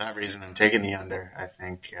 So for that reason, I'm taking the under. I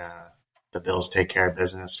think the Bills take care of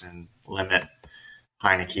business and limit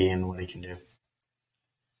Heinicke and what he can do.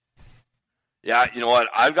 Yeah, you know what?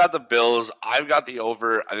 I've got the Bills. I've got the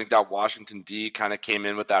over. I think that Washington D kind of came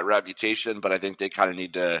in with that reputation, but I think they kind of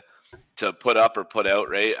need to put up or put out,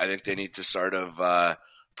 right? I think they need to sort of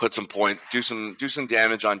put some points, do some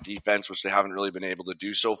damage on defense, which they haven't really been able to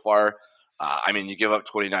do so far. You give up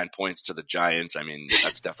 29 points to the Giants.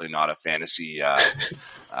 That's definitely not a fantasy a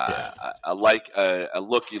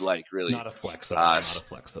look you like, really. Not a flex at all. Not a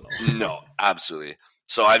flex at all. No, absolutely.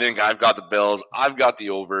 So I think I've got the Bills. I've got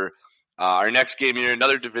the over. Our next game here,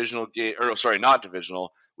 another divisional game, not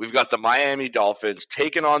divisional. We've got the Miami Dolphins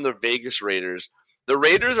taking on the Vegas Raiders. The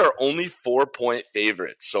Raiders are only 4-point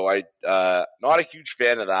favorites, so I not a huge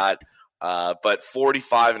fan of that. But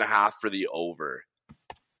 45.5 for the over.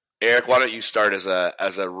 Eric, why don't you start as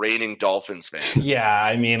a reigning Dolphins fan?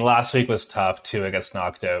 Yeah, last week was tough. Tua gets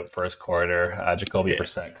knocked out first quarter. Jacoby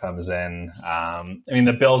Brissett comes in.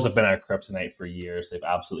 The Bills have been our kryptonite for years. They've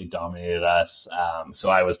absolutely dominated us. So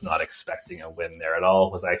I was not expecting a win there at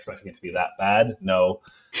all. Was I expecting it to be that bad? No.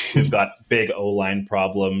 We've got big O-line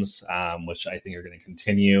problems, which I think are going to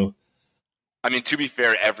continue. To be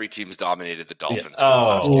fair, every team's dominated the Dolphins for the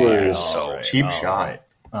last 2 years. So cheap shot.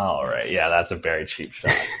 All right. Yeah, that's a very cheap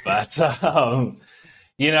shot. But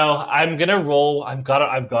I'm gonna roll. I've got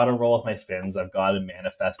to roll with my Fins. I've got to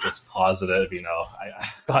manifest this positive.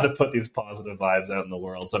 I've got to put these positive vibes out in the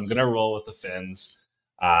world. So I'm gonna roll with the Fins.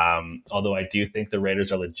 Although I do think the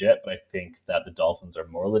Raiders are legit, but I think that the Dolphins are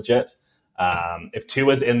more legit. If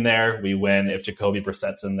Tua's in there, we win. If Jacoby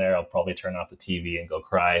Brissett's in there, I'll probably turn off the TV and go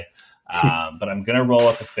cry. But I'm gonna roll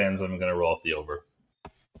with the Fins. I'm gonna roll with the over.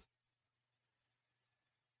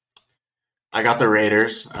 I got the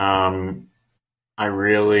Raiders. I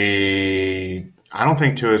don't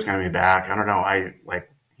think Tua's going to be back. I don't know.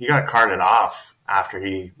 He got carted off after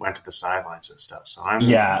he went to the sidelines and stuff. So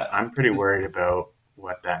I'm pretty worried about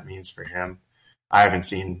what that means for him. I haven't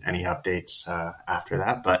seen any updates after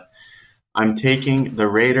that, but I'm taking the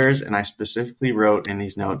Raiders, and I specifically wrote in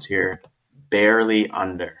these notes here, barely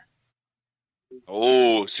under.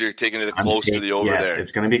 Oh, so you're taking it close to the over there. Yes,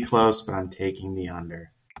 it's going to be close, but I'm taking the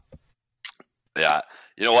under. Yeah.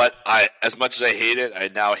 You know what? As much as I hate it, I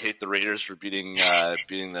now hate the Raiders for beating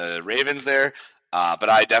the Ravens there. But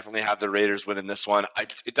I definitely have the Raiders winning this one.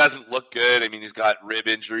 It doesn't look good. I mean, he's got rib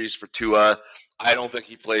injuries for Tua. I don't think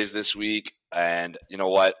he plays this week. And you know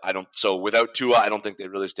what? So without Tua, I don't think they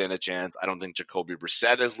really stand a chance. I don't think Jacoby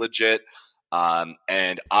Brissett is legit.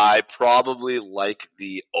 And I probably like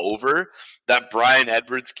the over. That Brian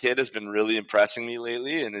Edwards kid has been really impressing me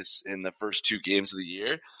lately in the first 2 games of the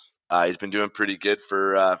year. He's been doing pretty good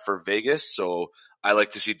for Vegas, so I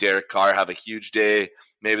like to see Derek Carr have a huge day.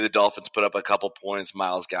 Maybe the Dolphins put up a couple points.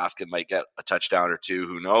 Myles Gaskin might get a touchdown or 2.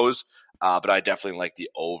 Who knows? But I definitely like the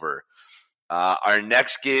over. Our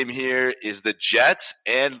next game here is the Jets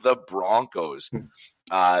and the Broncos.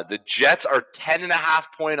 The Jets are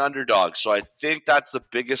 10.5-point underdogs, so I think that's the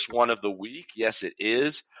biggest one of the week. Yes, it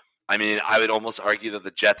is. I mean, I would almost argue that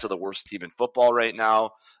the Jets are the worst team in football right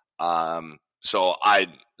now. So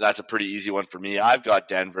that's a pretty easy one for me. I've got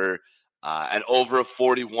Denver, and over a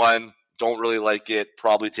 41. Don't really like it.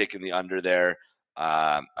 Probably taking the under there.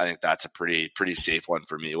 I think that's a pretty safe one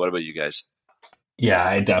for me. What about you guys? Yeah,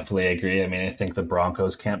 I definitely agree. I mean, I think the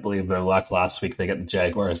Broncos can't believe their luck. Last week they get the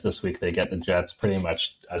Jaguars. This week they get the Jets. Pretty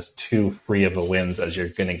much as 2 free of a wins as you're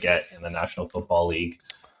going to get in the National Football League.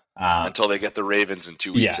 Until they get the Ravens in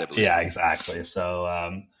 2 weeks, I believe. Yeah, exactly. So,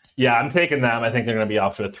 I'm taking them. I think they're going to be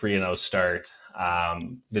off to a 3-0 start.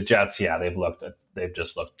 The Jets, they've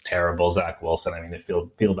just looked terrible. Zach Wilson, I mean, they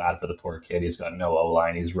feel bad for the poor kid. He's got no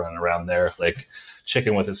O-line. He's running around there like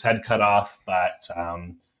chicken with his head cut off. But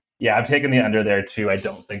I'm taking the under there too. I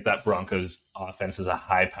don't think that Broncos offense is a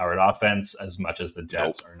high-powered offense as much as the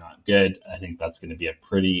Jets are not good. I think that's going to be a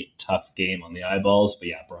pretty tough game on the eyeballs. But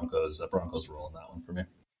Broncos rolling that one for me.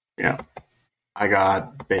 Yeah. I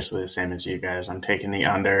got basically the same as you guys. I'm taking the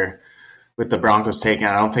under with the Broncos taking.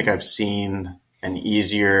 I don't think I've seen an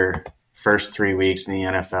easier first 3 weeks in the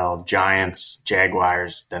NFL, Giants,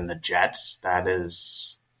 Jaguars, than the Jets. That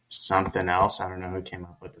is something else. I don't know who came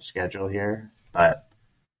up with the schedule here, but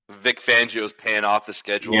Vic Fangio's paying off the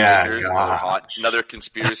schedule. Another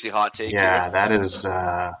conspiracy hot take. Yeah,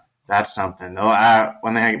 here. That's something.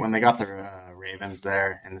 When they got the Ravens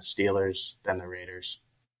there and the Steelers, then the Raiders.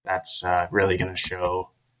 That's really going to show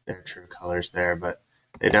their true colors there, but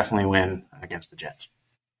they definitely win against the Jets.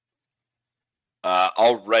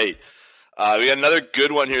 All right. We got another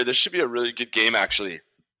good one here. This should be a really good game, actually.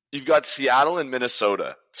 You've got Seattle and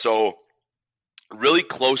Minnesota. So, really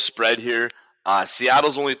close spread here.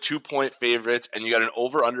 Seattle's only 2-point favorites, and you got an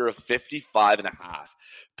over-under of 55.5.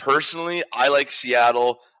 Personally, I like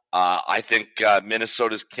Seattle. I think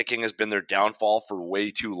Minnesota's kicking has been their downfall for way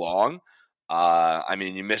too long. I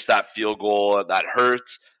mean, you missed that field goal. That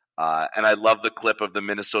hurts. And I love the clip of the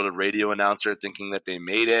Minnesota radio announcer thinking that they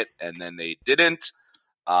made it, and then they didn't.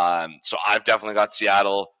 So I've definitely got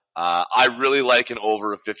Seattle. I really like an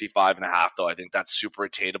over of 55.5, though. I think that's super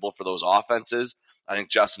attainable for those offenses. I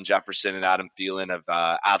think Justin Jefferson and Adam Thielen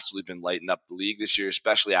have absolutely been lighting up the league this year,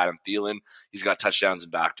 especially Adam Thielen. He's got touchdowns in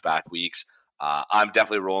back-to-back weeks. I'm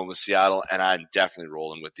definitely rolling with Seattle, and I'm definitely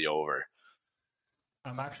rolling with the over.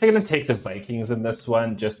 I'm actually going to take the Vikings in this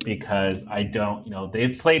one just because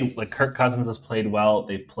they've played, like Kirk Cousins has played well.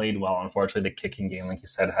 They've played well. Unfortunately, the kicking game, like you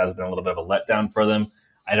said, has been a little bit of a letdown for them.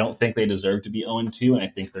 I don't think they deserve to be 0-2, and I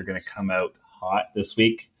think they're going to come out hot this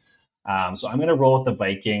week. So I'm going to roll with the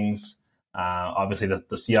Vikings. Obviously, the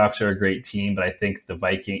Seahawks are a great team, but I think the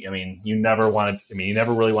Vikings, you never really want to be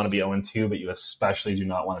 0-2, but you especially do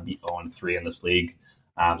not want to be 0-3 in this league.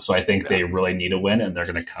 So I think they really need a win, and they're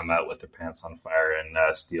going to come out with their pants on fire and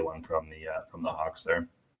steal one from the Hawks there.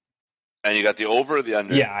 And you got the over or the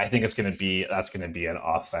under? Yeah, I think that's going to be an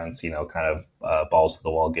offense, kind of balls to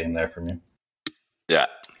the wall game there for me. Yeah.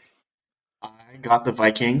 I got the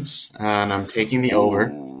Vikings, and I'm taking the over.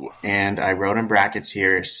 Ooh. And I wrote in brackets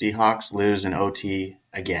here: Seahawks lose in OT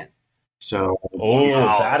again. So Oh,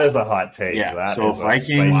 that is a hot take. yeah, That so is a Vikings,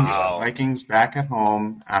 spicy one. Wow. Vikings back at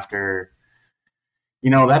home after,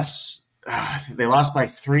 that's they lost by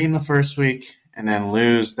 3 in the first week, and then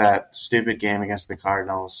lose that stupid game against the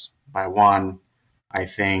Cardinals by 1. I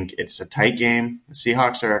think it's a tight game. The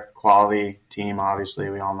Seahawks are a quality team, obviously.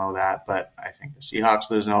 We all know that. But I think the Seahawks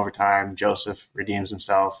lose in overtime. Joseph redeems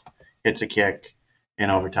himself, hits a kick in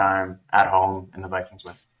overtime at home, and the Vikings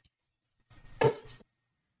win.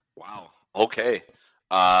 Wow. Okay.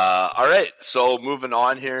 All right. So moving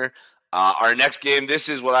on here. Our next game, this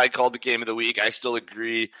is what I call the game of the week. I still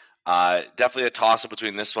agree. Definitely a toss-up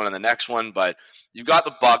between this one and the next one, but you've got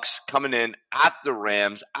the Bucs coming in at the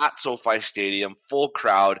Rams at SoFi Stadium, full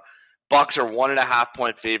crowd. Bucs are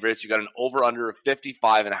 1.5-point favorites. You got an over/under of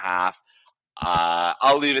 55.5.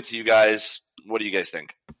 I'll leave it to you guys. What do you guys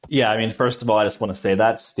think? Yeah, I mean, first of all, I just want to say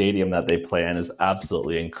that stadium that they play in is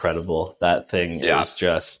absolutely incredible. That thing is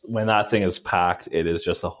just, when that thing is packed, it is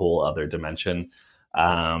just a whole other dimension.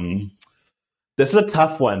 This is a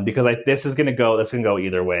tough one because this is going to go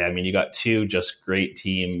either way. I mean, you got two just great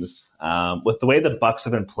teams. With the way the Bucs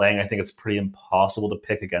have been playing, I think it's pretty impossible to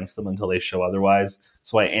pick against them until they show otherwise.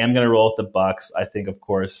 So I am going to roll with the Bucs. I think, of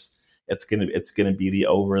course, it's going to be the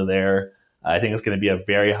over there. I think it's going to be a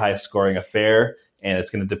very high scoring affair, and it's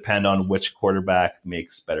going to depend on which quarterback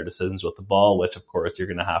makes better decisions with the ball, which, of course, you're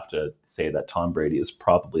going to have to say that Tom Brady is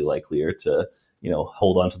probably likelier to,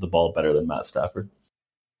 hold on to the ball better than Matt Stafford.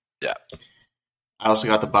 Yeah. I also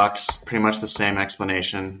got the Bucs, pretty much the same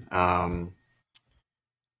explanation. Mark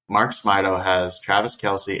Smido has Travis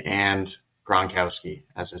Kelce and Gronkowski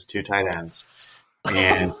as his 2 tight ends.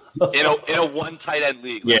 And in a one tight end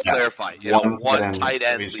league, let's clarify. One tight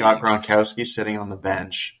end so he's league. got Gronkowski sitting on the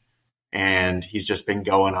bench, and he's just been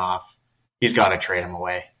going off. He's got to trade him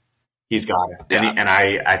away. He's got it. Yeah. And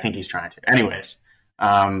I think he's trying to. Anyways,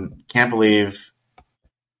 can't believe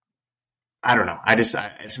 – I don't know.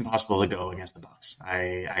 It's impossible to go against the Bucs.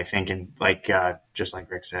 I think, just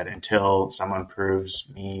like Rick said, until someone proves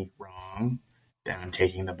me wrong, then I'm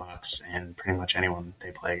taking the Bucs and pretty much anyone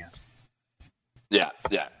they play against. Yeah,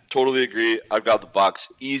 totally agree. I've got the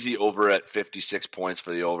Bucs easy over at 56 points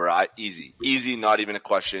for the over. Easy, not even a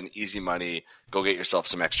question. Easy money. Go get yourself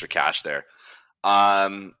some extra cash there. All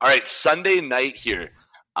right, Sunday night here.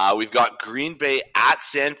 We've got Green Bay at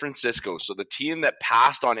San Francisco. So the team that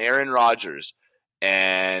passed on Aaron Rodgers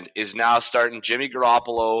and is now starting Jimmy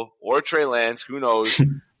Garoppolo or Trey Lance, who knows?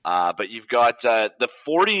 But you've got the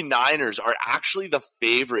 49ers are actually the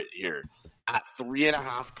favorite here at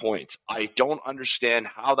 3.5 points. I don't understand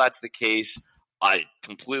how that's the case. I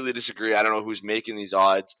completely disagree. I don't know who's making these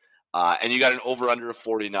odds. And you got an over-under of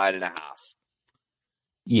 49.5.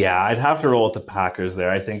 Yeah, I'd have to roll with the Packers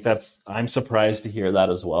there. I think I'm surprised to hear that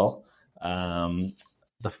as well. I'm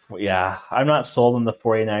not sold on the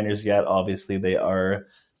 49ers yet. Obviously, they are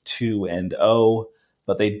 2-0,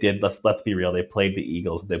 but they did, let's be real, they played the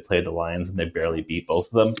Eagles, they played the Lions, and they barely beat both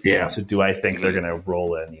of them. Yeah. So do I think they're going to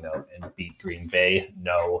roll in, and beat Green Bay?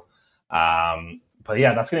 No. But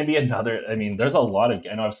yeah, that's going to be another. I mean, there's a lot of.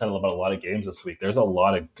 I know I've said about a lot of games this week. There's a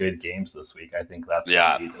lot of good games this week. I think that's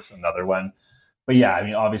going to be just another one. But yeah, I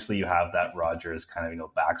mean, obviously you have that Rodgers kind of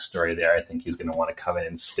backstory there. I think he's going to want to come in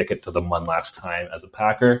and stick it to them one last time as a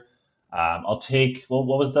Packer. I'll take. Well,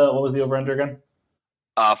 what was the over under again?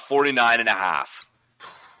 49.5.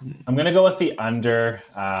 I'm going to go with the under.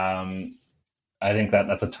 I think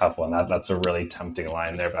that's a tough one. That's a really tempting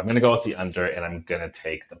line there, but I'm going to go with the under, and I'm going to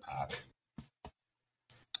take the Pack.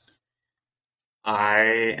 I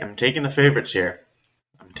am taking the favorites here.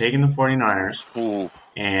 I'm taking the 49ers. Ooh.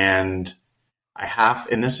 And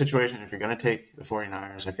in this situation, if you're going to take the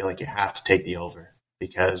 49ers, I feel like you have to take the over,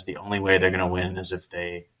 because the only way they're going to win is if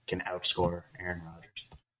they can outscore Aaron Rodgers.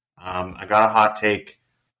 I got a hot take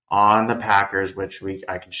on the Packers, which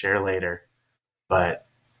I can share later, but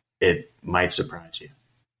it might surprise you.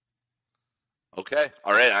 Okay.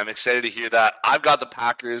 All right. I'm excited to hear that. I've got the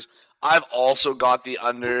Packers. I've also got the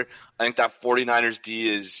under. I think that 49ers D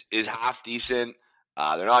is half decent.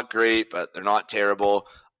 They're not great, but they're not terrible.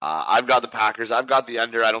 I've got the Packers. I've got the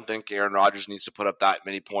under. I don't think Aaron Rodgers needs to put up that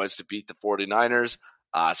many points to beat the 49ers.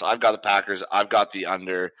 So I've got the Packers. I've got the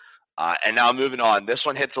under. And now moving on. This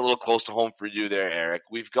one hits a little close to home for you there, Eric.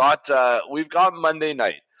 We've got Monday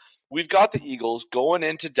night. We've got the Eagles going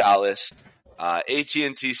into Dallas,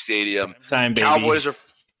 AT&T Stadium. Time, baby. Cowboys are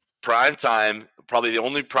prime time. Probably the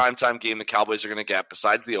only primetime game the Cowboys are going to get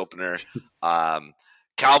besides the opener.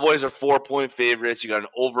 Cowboys are 4-point favorites. You got an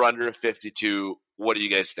over-under of 52. What do you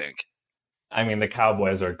guys think? I mean, the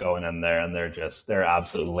Cowboys are going in there and they're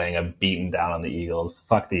absolutely laying a beating down on the Eagles.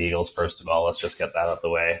 Fuck the Eagles, first of all. Let's just get that out of the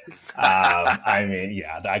way. I mean,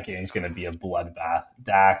 yeah, that game's going to be a bloodbath.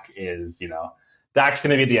 Dak's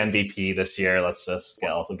going to be the MVP this year. Let's just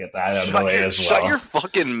also get that out of the way as well. Shut your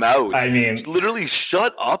fucking mouth. I mean, literally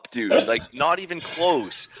shut up, dude. Like, not even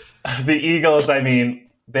close. The Eagles, I mean,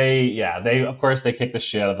 they of course they kicked the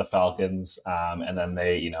shit out of the Falcons, and then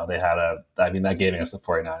they had that game against the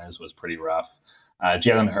 49ers was pretty rough.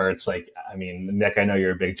 Jalen Hurts, Nick, I know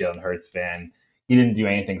you're a big Jalen Hurts fan. He didn't do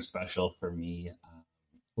anything special for me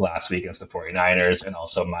last week against the 49ers, and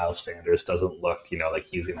also Miles Sanders doesn't look like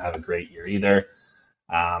he's gonna have a great year either.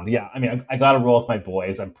 I got to roll with my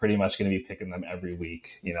boys. I'm pretty much going to be picking them every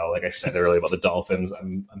week. Like I said earlier about the Dolphins,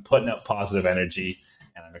 I'm putting out positive energy,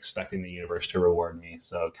 and I'm expecting the universe to reward me.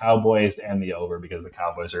 So Cowboys and the over, because the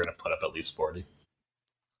Cowboys are going to put up at least 40.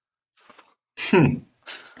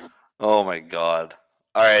 Oh my God.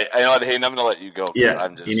 All right. I know, Hayden, I'm going to let you go. Yeah.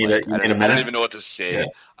 I'm just you need a minute? I don't even know what to say. Yeah.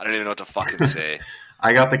 I don't even know what to fucking say.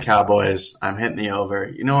 I got the Cowboys. I'm hitting the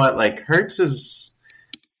over. You know what? Like, Hurts is...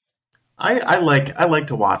 I like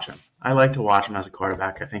to watch him. I like to watch him as a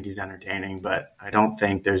quarterback. I think he's entertaining, but I don't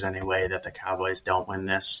think there's any way that the Cowboys don't win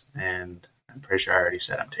this, and I'm pretty sure I already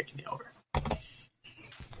said I'm taking the over.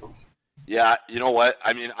 Yeah, you know what?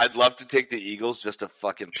 I mean, I'd love to take the Eagles just to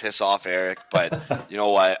fucking piss off Eric, but you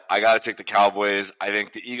know what? I got to take the Cowboys. I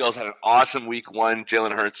think the Eagles had an awesome week one.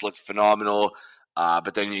 Jalen Hurts looked phenomenal,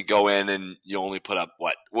 but then you go in and you only put up,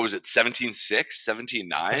 what was it, 17-6, 17-9?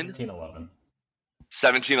 17-11.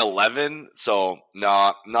 17-11, so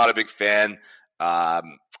no, not a big fan.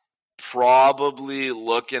 Probably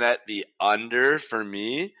looking at the under for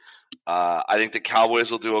me. I think the Cowboys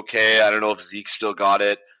will do okay. I don't know if Zeke still got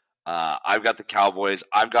it. I've got the Cowboys.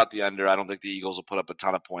 I've got the under. I don't think the Eagles will put up a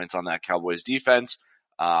ton of points on that Cowboys defense.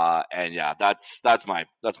 And yeah, that's my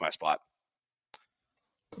spot.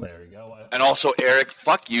 There we go. And also, Eric,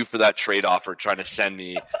 fuck you for that trade offer trying to send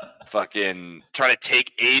me trying to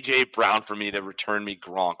take AJ Brown for me to return me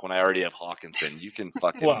Gronk when I already have Hawkinson. You can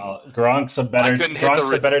fucking... Well, Gronk's a better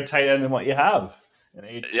tight end than what you have.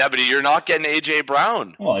 Yeah, but you're not getting AJ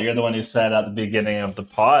Brown. Well, you're the one who said at the beginning of the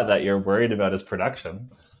pod that you're worried about his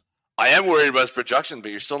production. I am worried about his production, but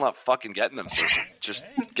you're still not fucking getting him. So just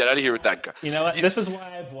get out of here with that guy. You know what? This is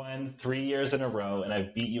why I've won 3 years in a row, and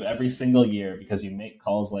I've beat you every single year, because you make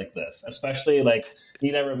calls like this. Especially,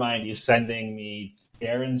 need I remind you, sending me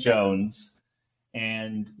Aaron Jones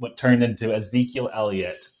and what turned into Ezekiel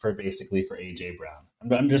Elliott for AJ Brown. I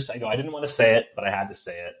didn't want to say it, but I had to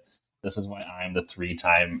say it. This is why I'm the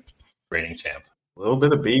 3-time reigning champ. A little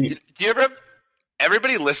bit of beef. Do you ever have...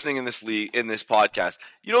 Everybody listening in this league, in this podcast,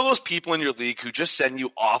 you know those people in your league who just send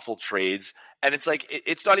you awful trades, and it's like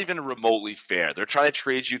it's not even remotely fair. They're trying to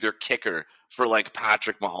trade you their kicker for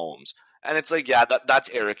Patrick Mahomes, and it's like, yeah,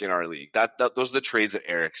 that's Eric in our league. Those are the trades that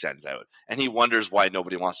Eric sends out, and he wonders why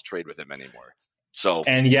nobody wants to trade with him anymore. So,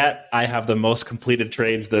 and yet I have the most completed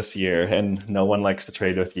trades this year, and no one likes to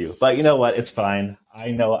trade with you. But you know what? It's fine.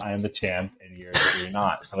 I know I'm the champ, and you're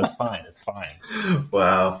not, so it's fine. It's fine.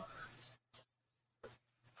 Wow.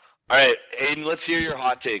 All right, Aiden, let's hear your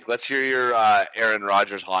hot take. Let's hear your Aaron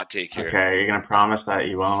Rodgers hot take here. Okay, you're going to promise that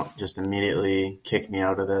you won't just immediately kick me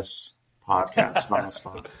out of this podcast on the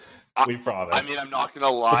spot? We promise. I mean, I'm not going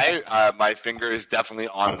to lie. My finger is definitely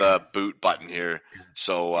on the boot button here.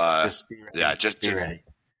 So, just be ready. Yeah, just be ready.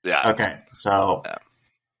 Yeah. Okay, so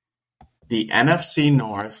the NFC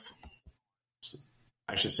North,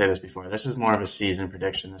 I should say this before, this is more of a season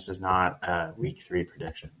prediction. This is not a week 3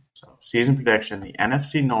 prediction. So, season prediction, the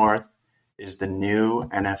NFC North is the new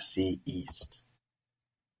NFC East.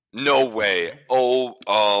 No way. Oh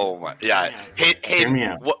my. Yeah. Hey, hear me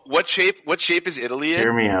out. What shape is Italy in?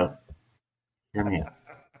 Hear me out.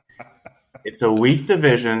 It's a weak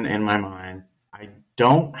division in my mind. I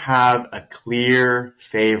don't have a clear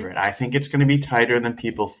favorite. I think it's going to be tighter than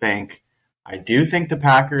people think. I do think the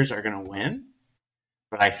Packers are going to win,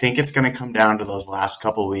 but I think it's going to come down to those last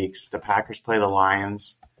couple weeks. The Packers play the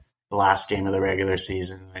Lions the last game of the regular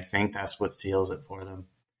season. I think that's what seals it for them.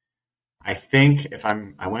 I think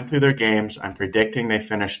I went through their games, I'm predicting they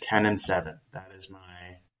finish 10-7. That is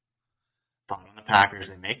my thought on the Packers.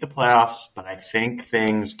 They make the playoffs, but I think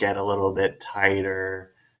things get a little bit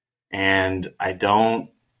tighter. And the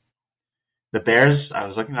Bears, I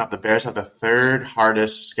was looking up, the Bears have the 3rd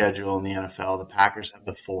hardest schedule in the NFL. The Packers have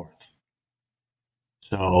the 4th.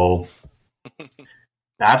 So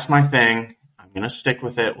that's my thing. I'm going to stick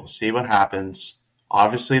with it. We'll see what happens.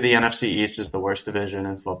 Obviously, the NFC East is the worst division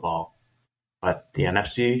in football. But the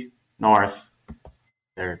NFC North,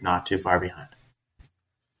 they're not too far behind.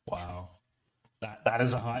 Wow. That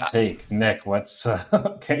is a hot take, Nick. What's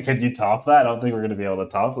can you top that? I don't think we're going to be able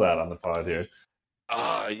to top that on the pod here.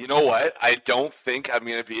 You know what? I don't think I'm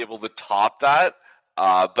going to be able to top that.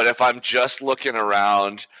 But if I'm just looking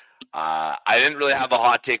around, I didn't really have a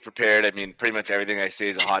hot take prepared. I mean, pretty much everything I say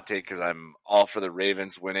is a hot take because I'm all for the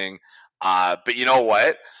Ravens winning. But you know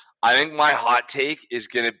what? I think my hot take is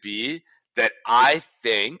going to be that I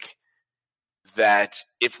think that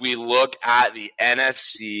if we look at the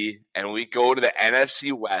NFC and we go to the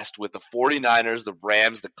NFC West with the 49ers, the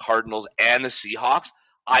Rams, the Cardinals, and the Seahawks,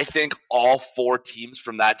 I think all 4 teams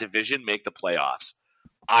from that division make the playoffs.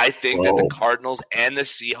 I think that the Cardinals and the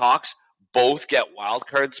Seahawks both get wild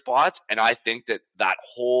card spots, and I think that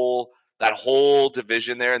whole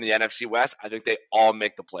division there in the NFC West, I think they all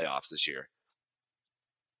make the playoffs this year.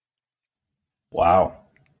 Wow.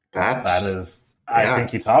 That is I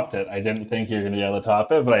think you topped it. I didn't think you were going to be able to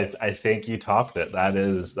top it, but I think you topped it. That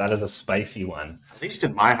is a spicy one. At least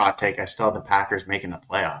in my hot take, I still have the Packers making the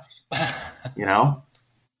playoffs. You know?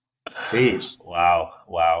 Jeez.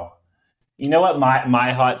 Wow. You know what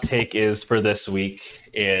my hot take is for this week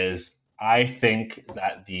is I think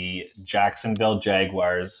that the Jacksonville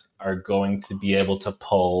Jaguars are going to be able to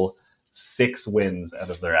pull 6 wins out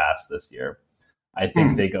of their ass this year. I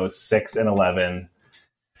think they go 6-11.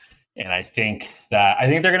 And I think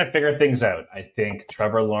they're going to figure things out. I think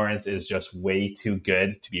Trevor Lawrence is just way too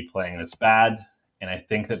good to be playing this bad. And I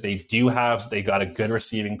think that they got a good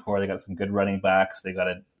receiving core. They got some good running backs. They got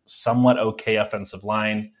a somewhat okay offensive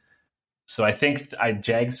line. So I think,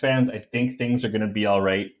 Jags fans, I think things are going to be all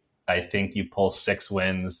right. I think you pull 6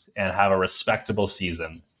 wins and have a respectable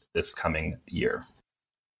season this coming year.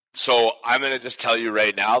 So I'm going to just tell you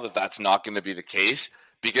right now that that's not going to be the case,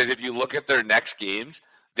 because if you look at their next games,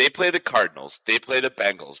 they play the Cardinals, they play the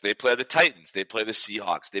Bengals, they play the Titans, they play the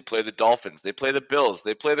Seahawks, they play the Dolphins, they play the Bills,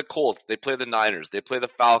 they play the Colts, they play the Niners, they play the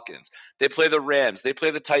Falcons, they play the Rams, they play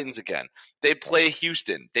the Titans again, they play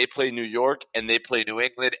Houston, they play New York, and they play New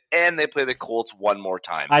England, and they play the Colts one more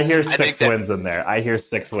time. I hear 6 wins in there. I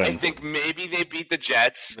think maybe they beat the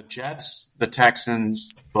Jets. The Jets, the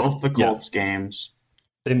Texans, both the Colts games.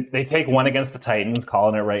 They take one against the Titans,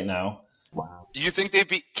 calling it right now. Wow. You think they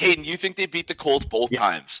beat Caden? You think they beat the Colts both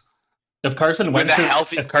times? If Carson Wentz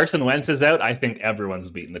is out, I think everyone's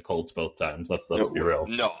beaten the Colts both times. Let's be real.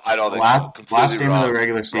 No, I don't think so. Last game of the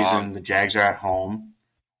regular season, the Jags are at home.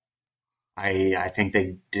 I think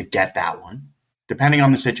they did get that one. Depending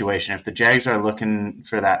on the situation, if the Jags are looking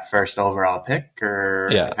for that first overall pick, or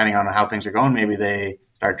depending on how things are going, maybe they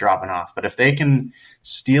start dropping off. But if they can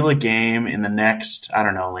steal a game in the next, I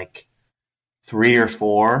don't know, like 3 or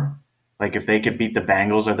 4. Like if they could beat the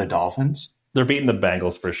Bengals or the Dolphins? They're beating the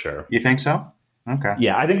Bengals for sure. You think so? Okay.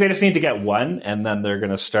 Yeah, I think they just need to get one, and then they're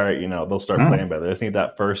going to start, they'll start playing better. They just need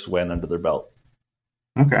that first win under their belt.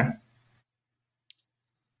 Okay.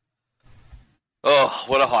 Oh,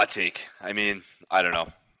 what a hot take. I mean, I don't know.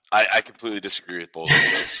 I completely disagree with both of you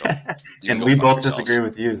guys. So and we both disagree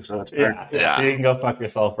with you, so it's perfect. Yeah. So you can go fuck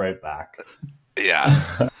yourself right back.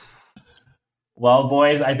 Yeah. Well,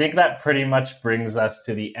 boys, I think that pretty much brings us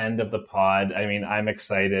to the end of the pod. I mean, I'm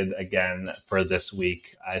excited again for this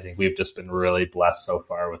week. I think we've just been really blessed so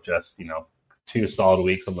far with just, 2 solid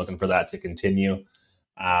weeks. I'm looking for that to continue.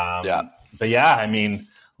 But yeah, I mean,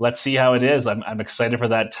 let's see how it is. I'm excited for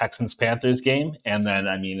that Texans-Panthers game. And then,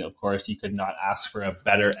 I mean, of course, you could not ask for a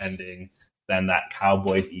better ending than that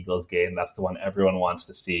Cowboys-Eagles game. That's the one everyone wants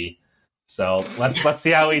to see. So let's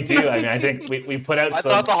see how we do. I mean, I think we put out. I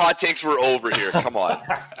thought the hot takes were over here. Come on.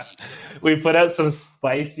 We put out some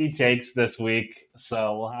spicy takes this week,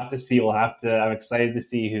 so we'll have to see. I'm excited to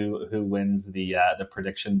see who wins the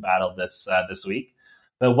prediction battle this week.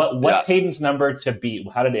 But what's Hayden's number to beat?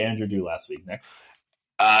 How did Andrew do last week, Nick?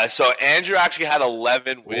 So Andrew actually had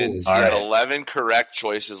 11 wins. He had 11 correct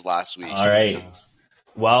choices last week. All right.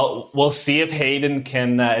 Well, we'll see if Hayden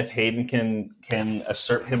can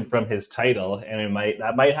assert him from his title, and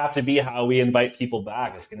that might have to be how we invite people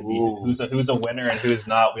back. It's going to be who's a winner and who's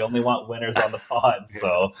not. We only want winners on the pod,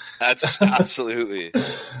 so that's absolutely.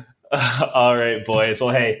 All right, boys.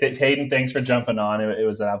 Well, hey, Hayden, thanks for jumping on. It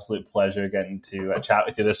was an absolute pleasure getting to chat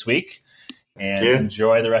with you this week, and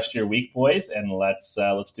enjoy the rest of your week, boys. And let's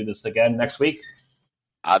do this again next week.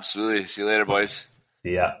 Absolutely. See you later, boys.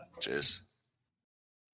 See ya. Cheers.